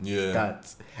team. Yeah.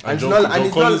 That and John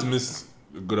Collins missed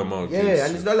a good amount of games.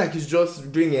 And it's not like he's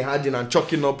just doing a Harden and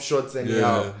chucking up shots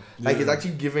anyhow. Like he's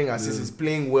actually giving assists. He's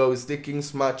playing well. He's taking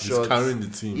smart shots. He's carrying the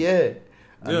team.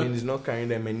 I mean, he's not carrying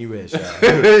them anywhere.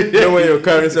 You know when you're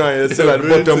carrying someone, you're still at the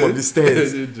bottom of the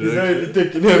stairs. He's not really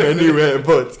taking them anywhere,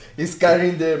 but he's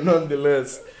carrying them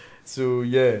nonetheless. So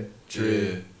Trae.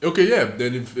 Yeah. Okay,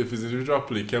 Then if it's individual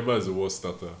play, Kemba is the worst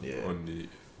starter on the.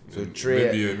 So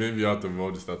Trae, maybe out of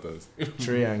all the starters.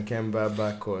 Trae and Kemba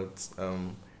backcourt.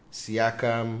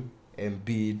 Siakam,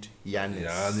 Embiid,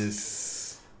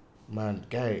 Giannis. Man,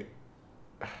 guy.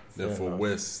 Then for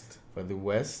West. For the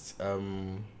West,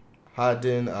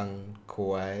 Harden and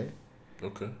Kawhi.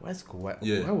 Okay. Why is Kawhi?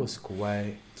 Yeah. Why was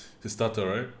Kawhi? The starter,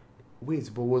 right?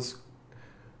 Wait, but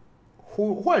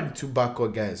Who are the two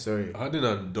backcourt guys? Sorry. Harden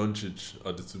and Doncic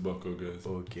are the two backcourt guys.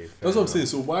 Okay. That's what I'm saying.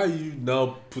 So why are you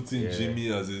now putting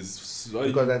Jimmy as his?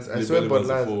 Because I swear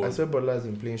Butler has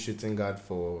been playing shooting guard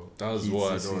for. That's Heat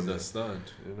what I this don't season. understand.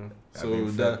 You know. I mean,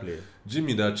 So fair that play.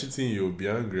 Jimmy, that cheating, you'll be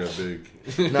angry. I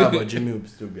beg. Nah, but Jimmy will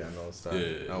still be an all-star.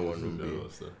 Yeah, that one will be.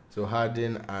 All-star. So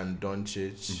Harden and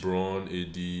Doncic, Braun,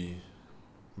 AD,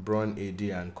 Bron, AD,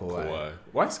 and Kawhi.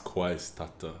 Why is Kawhi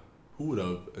starter? Who would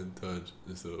have entered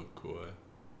instead of Kawhi?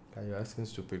 Are you asking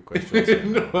stupid questions? Right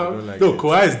now? I don't like it.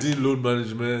 Kawhi is doing load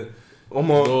management.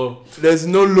 No, there's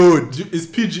no load. Is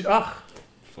PG? Fuck.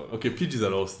 Okay, PG is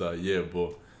an all-star, yeah,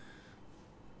 but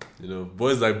you know,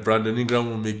 boys like Brandon Ingram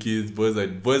won't make it. Boys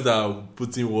that are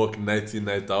putting work night in,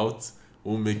 night out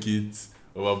won't make it.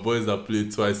 Or boys that play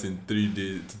twice in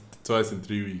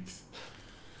 3 weeks.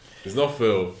 It's not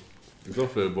fair. It's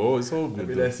not fair, but it's all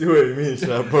good. I see what you mean,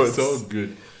 but It's all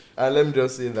good. and let me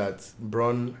just say that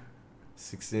Bron,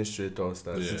 16 straight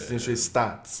all-stars, Yeah. 16 straight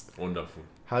starts, Wonderful.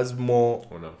 has more,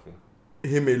 Wonderful.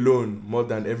 him alone, more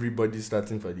than everybody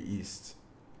starting for the East.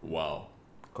 Wow.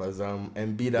 Because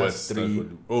Embiid has West 3,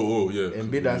 yeah.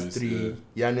 Embiid has 3,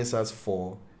 Giannis has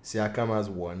 4, Siakam has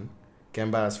 1,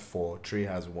 Kemba has 4, Trey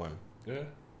has 1. Yeah.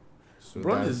 So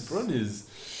Bron that's-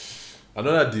 is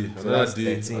another day. So that's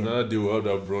Another day. 13. Another day we'll have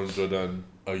that Bron Jordan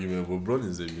argument. But Bron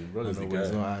is the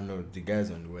guy. No, the guys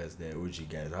on the West, they're OG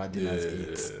guys. Harden has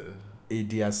 8, Yeah.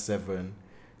 AD has 7,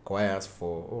 Kawhi has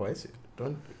 4. Oh, I see.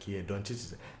 Doncic. I keep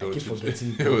Doncic.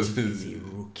 forgetting. It was Doncic is his- a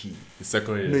rookie. The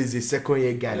second year. No, he's a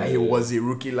second-year guy. Like he Yeah. was a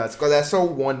rookie last. Because I saw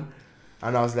one,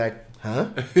 and I was like, huh?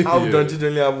 How Yeah. Doncic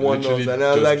only have one Literally off? And I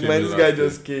was just like, came man, in this last guy year.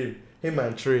 just came. Him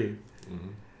and Trey. Mhm.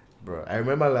 Bro, I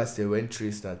remember last year when Trey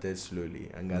started slowly,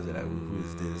 and guys were like,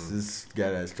 who's this? This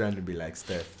guy that's trying to be like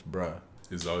Steph. Bro,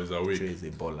 He's always awake. Trey is a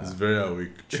baller. He's very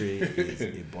awake. Trey is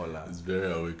a baller. He's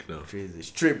very awake now. Trey is a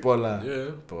straight baller.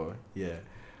 Yeah. Bro, yeah.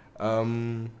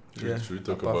 Should we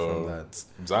talk apart from about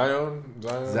that. Zion,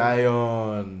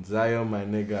 my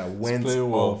nigga, went playing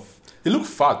well. off. He looked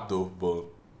fat though, but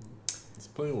he's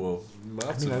playing well. I mean,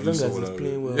 as long as he's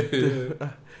playing well.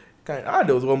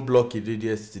 There was one block he did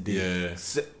yesterday. Yeah.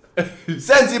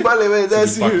 Send him all the way.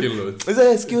 That's To the you. parking lot. He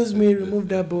said, excuse me, remove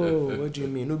that ball. What do you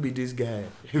mean? Who be this guy?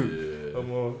 Yeah.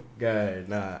 Come on, guy.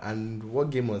 Nah. And what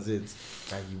game was it?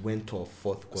 That he went off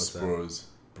fourth quarter. Spurs.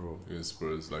 Bro. Yeah,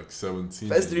 Spurs like 17.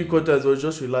 First 3 quarters was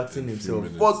just relaxing In a few himself.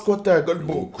 minutes. Fourth quarter, I got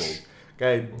Woke booked. up.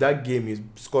 Guy, that game he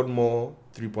scored more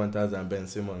 3-pointers than Ben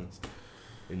Simmons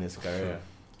in his career.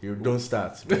 You don't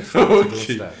start. Don't start.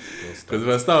 Okay. Don't Because start. if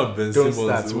I start Ben Don't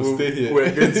Simmons, start. we'll stay here.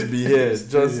 We're going to be here.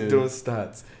 Stay Just here. don't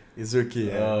start. It's okay.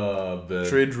 Ben.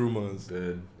 Trade rumors.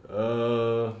 Ben.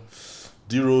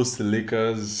 D-Rose to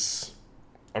Lakers.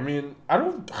 I mean, I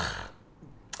don't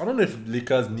know if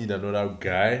Lakers need another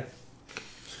guy.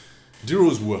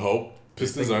 D-Rose will help.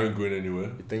 Pistons think- aren't going anywhere.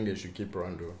 You think they should keep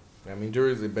Rondo? I mean, Joe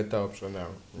is a better option now.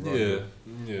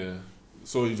 Yeah.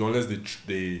 So unless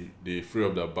they free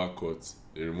up their backcourt,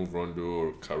 they remove Rondo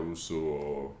or Caruso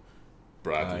or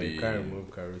Bradley. You can't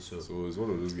remove Caruso. So it's one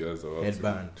of those guys that will have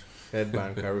to-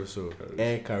 Headband Caruso.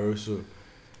 Caruso.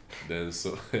 Then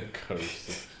so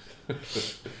Caruso.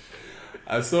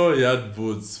 I saw he had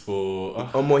votes for.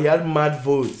 He had mad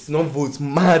votes. Not votes,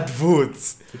 mad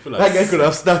votes. People are That guy sick. could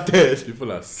have started.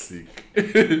 People are sick. How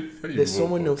you vote There's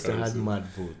someone for else that had Caruso? mad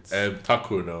votes.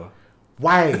 Taco now.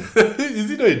 Why? Is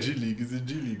he not a G League? Is it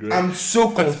G League, right? I'm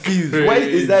so confused. Why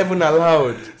is that even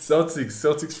allowed?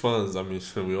 Celtics fans. I mean,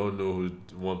 we all know who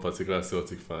one particular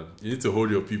Celtic fan. You need to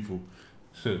hold your people.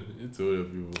 You need to hold your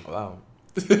people. Wow.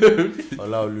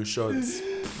 Olaolu shots.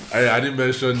 I didn't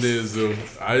mention this, though.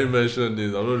 I didn't mention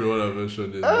this. I'm not the one that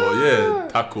mentioned this. But yeah,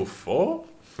 Taco 4?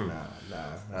 Nah.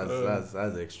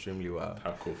 That's extremely wild.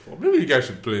 Taco 4. Maybe you guys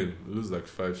should play him. Lose like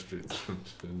 5 straight.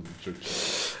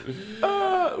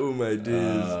 Oh my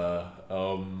days.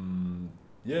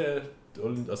 Yeah.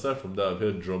 Aside from that, I've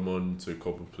heard Drummond to a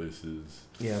couple places.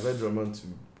 Yeah, I've heard Drummond to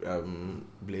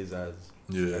Blazers.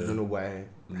 Yeah. I don't know why.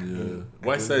 Yeah.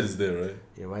 Whiteside is there, right?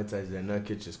 Yeah, Whiteside is there.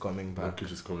 Nurkic is coming back.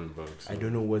 Nurkic is coming back. So. I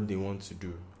don't know what they want to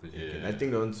do. Yeah. I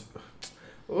think they want to...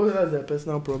 Oh, that's their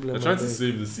personal problem. They're trying to I think.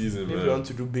 save the season, Maybe man. they want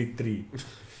to do big 3.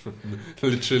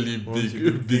 Literally Want to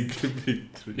do big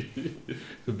 3.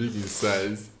 Big in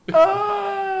size.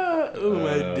 Oh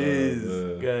my days.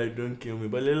 man. Guy, don't kill me.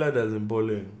 But Lillard hasn't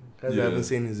balling. As Yeah. I haven't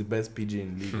seen, he's the best PG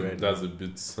in the league right now.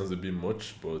 Sounds a bit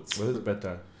much, but But who's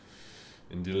better?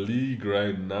 in the league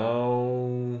right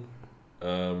now,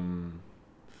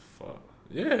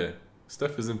 yeah,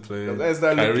 Steph isn't playing. Let's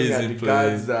start Kyrie looking at isn't the playing.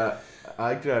 guys that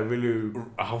actually are really...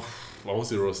 I won't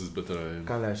say Ross is better than him.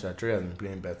 Can't lie, Trey has been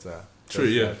playing better. Trey,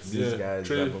 yeah. These Yeah, guys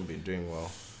Trey- haven't been doing well.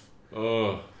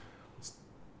 Right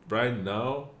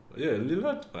now, yeah,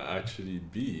 Lillard might actually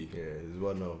be. Yeah, he's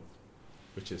one of,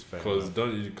 which is fair. Because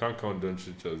you can't count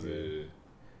Doncic as a.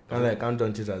 Can't like count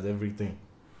Doncic as everything.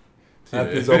 He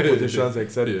plays all positions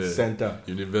except center.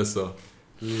 Universal.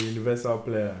 He's a universal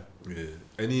player. Yeah.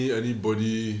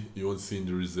 Anybody you want to see in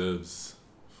the reserves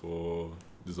for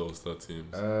these All-Star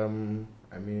teams? I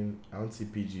mean, I don't see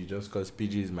PG just because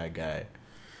PG is my guy.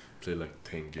 Play like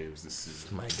 10 games this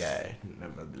season. My guy,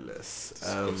 nevertheless.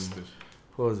 Disgusting.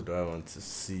 Who else do I want to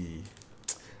see?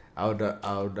 I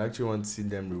would actually want to see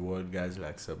them reward guys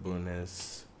like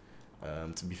Sabonis.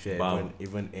 To be fair,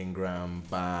 even Ingram,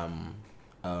 Bam.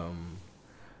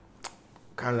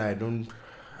 Kyrie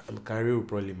will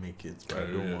probably make it, but I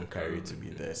don't want Kyrie to be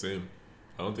there. Same.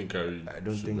 I don't think Kyrie. I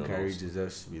don't think Kyrie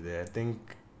deserves to be there. I think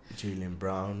Jaylen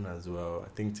Brown as well. I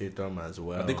think Tatum as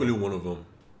well. I think only one of them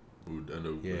would end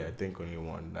up. Yeah, I think only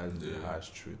one. That's the harsh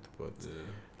truth. But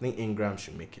I think Ingram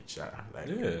should make it,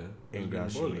 Ingram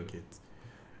should make it.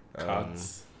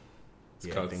 Cats.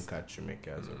 I think Kat should make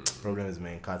it as well. Problem is,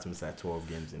 man, Kat missed like 12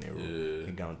 games in a row.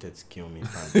 He wanted to kill me.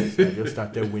 Fantasy. I just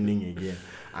started winning again.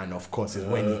 And of course, it's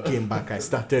when he came back, I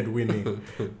started winning.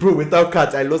 Bro, without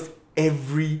Kat, I lost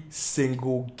every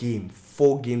single game.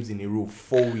 4 games in a row,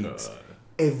 4 weeks.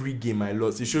 Every game I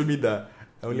lost. He showed me that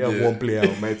I only have one player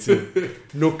on my team.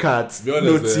 No Kat,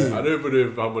 no team. I don't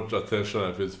even know how much attention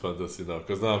I pay to fantasy now.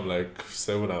 Because now I'm like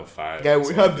 7-5. Guy,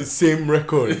 we have the same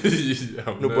record. But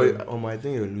I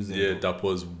think you're losing. Yeah, that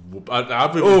was. I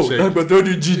haven't even checked. But told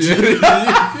you GG.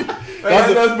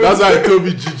 That's why I told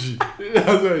me GG.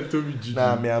 That's why I told me GG.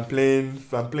 Nah, man,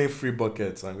 I'm playing free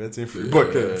buckets. I'm getting free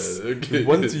buckets. Okay.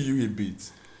 One to you, he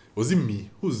beat. Was it me?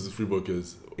 Who's the free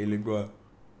buckets? Eligua.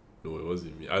 No, it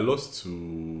wasn't me. I lost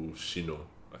to Shino,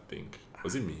 I think.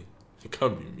 Was it me? It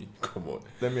can't be me. Come on.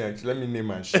 Let me name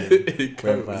my shit.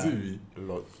 Was it me?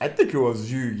 I think it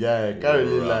was you. Yeah, I can't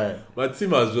really lie. My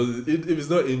team has just. If it's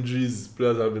not injuries,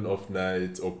 players having off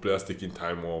nights, or players taking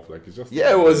time off, like it's just. Yeah,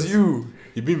 it was you.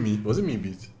 He beat me. Was it me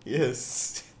beat?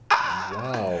 Yes.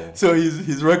 Wow. So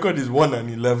his record is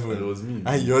 1-11. It was me.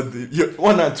 And you're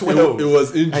 1-12. It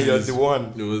was injuries. And you're the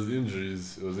one. It was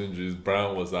injuries.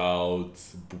 Brian was out.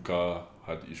 Booker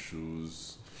had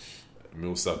issues.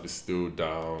 Millsap is still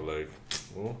down. Like,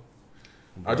 well,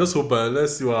 I just hope.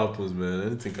 Let's see what happens, man.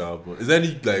 Anything can happen. Is there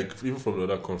any even from the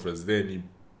other conference? Is there any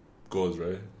goals?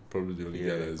 Right? Probably the only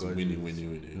guy that is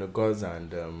winning. No goals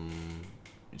and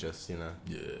Justina.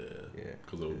 Yeah.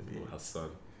 Because of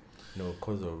Hassan. No,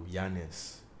 because of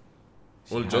Giannis.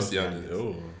 Well, just Giannis.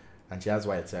 Oh. And she has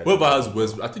Whiteside. Whoever has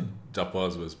Westbrook, I think Japan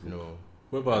has Westbrook. No.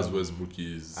 Whoever has Westbrook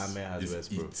is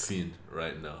Westbrook. eating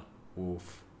right now.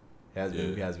 Oof. He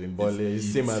has been balling.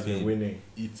 His team has been winning.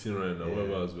 Eating right now.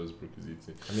 Whoever has Westbrook is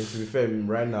eating. I mean, to be fair,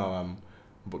 right now,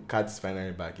 Kat is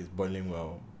finally back. He's balling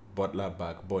well. Butler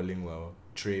back, balling well.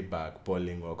 Trey back,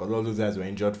 balling well. Because all those guys were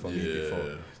injured for me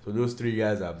before. So those 3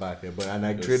 guys are back. And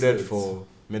I traded for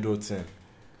Middleton.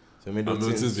 So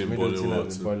Middleton's been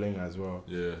balling as well.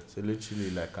 Yeah. So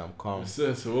literally, like, I'm calm.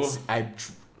 So I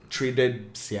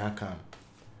traded Siakam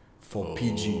for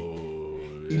PG.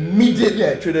 Immediately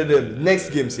I traded them.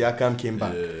 Next game, Siakam came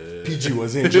back. Yeah. PG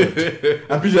was injured.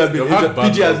 And PG has been injured.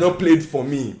 PG has not played for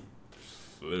me.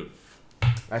 Flip.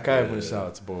 I can't even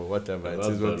shout, but whatever. It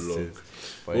is what it is.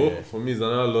 But for me, it's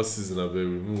another lost season. I bet we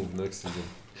move next season.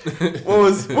 what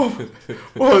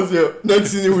was your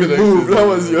next season we move? That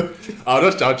was your.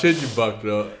 I'll change it back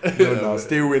now. No,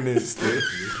 stay winning.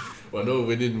 We're not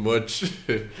winning much.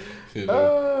 You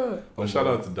know. But shout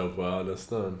out to Dapper, I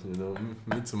understand. You know,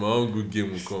 me to my own good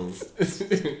game will come.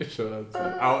 Shout out to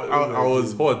I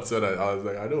was hot, so that I was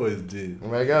like, I know what he's doing.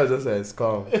 My guy was just like, it's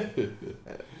calm.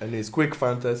 And it's quick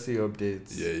fantasy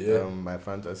updates. Yeah. My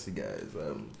fantasy guys.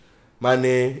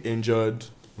 Mane injured.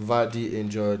 Vardy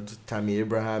injured. Tammy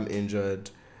Abraham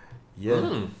injured.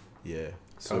 Yeah. Yeah.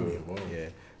 So, yeah.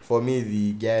 For me,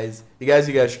 the guys you guys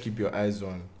should keep your eyes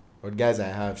on. What guys I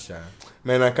have, Sha.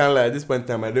 Man, I can't lie. At this point in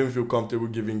time, I don't feel comfortable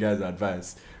giving guys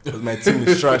advice. Because my team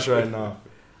is trash right now.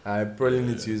 I probably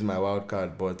need to use my wild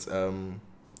card. But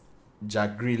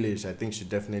Jack Grealish, I think should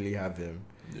definitely have him.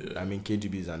 Yeah. I mean,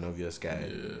 KGB is an obvious guy.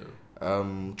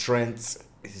 Yeah. Trent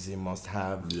is a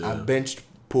must-have. Yeah. I benched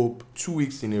Pope 2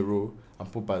 weeks in a row.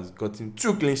 And Pope has gotten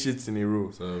 2 clean sheets in a row.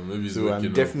 So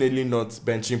I'm definitely not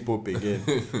benching Pope again.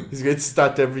 He's going to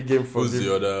start every game for Who's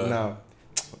the other? Now,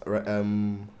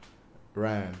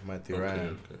 Matthew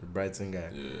Ryan, the Brighton guy.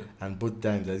 Yeah. And both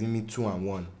times has given me 2 and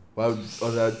 1. While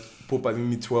other Pope has given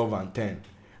me 12 and 10.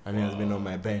 And he has been on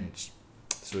my bench.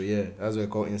 So yeah, that's what I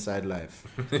call inside life.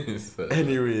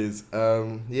 Anyways,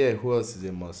 who else is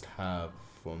a must have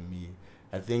for me?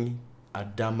 I think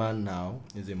Adama now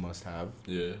is a must-have.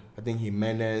 Yeah. I think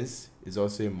Jimenez is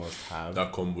also a must-have.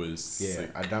 That combo is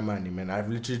sick. Adama and Jimenez. I've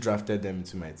literally drafted them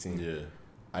into my team. Yeah.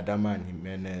 Adama and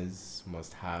Jimenez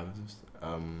must-have.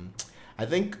 I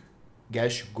think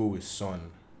guys should go with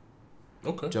Son.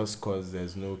 Okay. Just because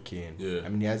there's no Kane. Yeah. I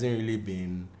mean, he hasn't really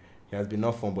been... He has been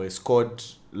off form, but he scored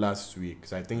last week.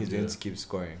 So I think he's going to keep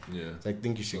scoring. Yeah. So I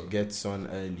think you should get Son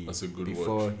early. That's a good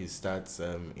before watch. he starts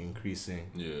increasing.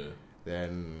 Yeah.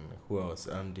 Then who else?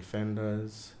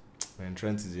 Defenders. And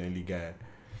Trent is the only guy.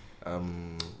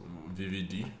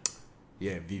 VVD.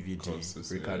 Yeah, VVD.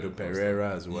 Consistent, Ricardo yeah,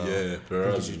 Pereira as well. Yeah, I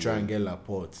Pereira. think you should try and get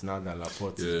Laporte now that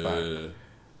Laporte is back.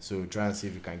 So try and see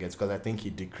if you can get, because I think he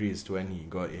decreased when he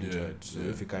got injured. So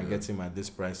if you can get him at this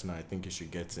price now, I think you should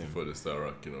get him. Before they start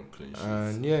racking up clean sheets.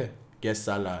 And get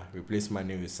Salah. Replace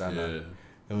Mane with Salah. Yeah.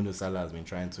 Even though Salah has been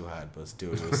trying too hard, but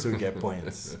still, he'll still get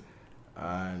points.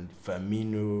 And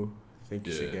Firmino, I think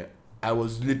you should get. I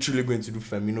was literally going to do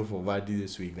Firmino for Vardy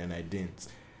this week, then I didn't.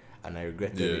 And I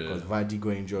regretted it because Vardy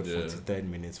got injured 43rd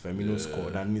minutes. Firmino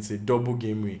scored, and it's a double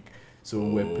game week. So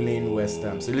we're playing West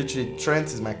Ham. So literally, Trent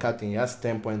is my captain. He has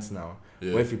 10 points now.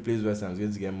 Yeah. But if he plays West Ham, he's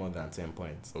going to get more than 10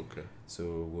 points. Okay.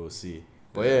 So we'll see.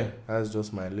 But that's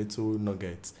just my little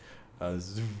nugget.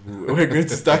 As we're going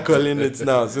to start calling it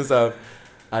now since I've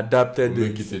adapted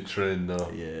Make it a trend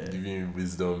now. Yeah. Giving you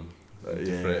wisdom in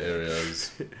different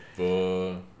areas.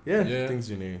 But things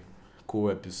in a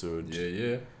cool episode.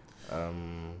 Yeah.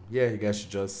 You guys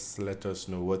should just let us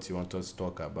know what you want us to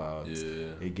talk about. Yeah.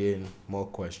 Again, more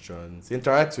questions.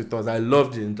 Interact with us. I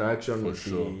love the interaction with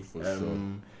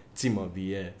the team of the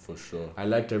year. For sure. I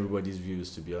liked everybody's views,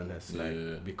 to be honest.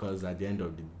 Because at the end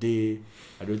of the day,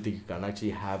 I don't think you can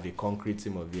actually have a concrete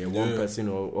team of the year. One person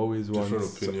always different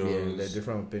wants opinions.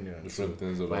 Different opinions. Different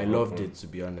things. But I loved it, to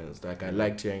be honest. Like I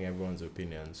liked hearing everyone's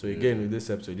opinion. So again, with this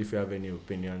episode, if you have any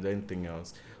opinions, anything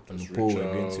else on the poll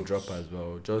we're going to drop as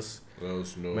well, just let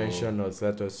us know. Mention us,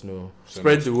 let us know.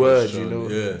 Spread the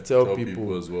word, tell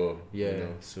people as well. Yeah,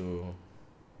 so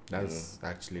that's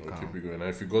actually calm. Keep it going. And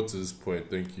if you got to this point,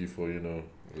 thank you for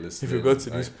listening. If you got to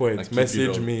this point,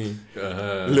 message me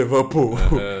Liverpool.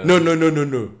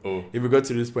 No. Oh. If you got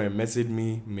to this point, message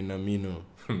me Minamino.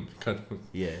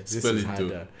 This is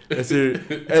harder.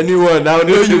 Anyone, I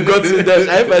know you got to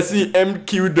that. If I see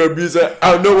MQW, so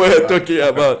I'll know what you're talking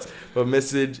about. But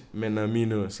message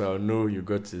Minamino, so I'll know you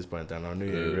got to this point and I'll know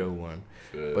you're a real one.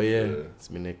 But it's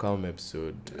been a calm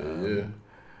episode.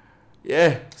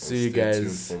 See you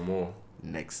guys for more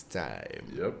next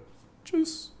time. Yep.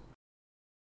 Tschüss.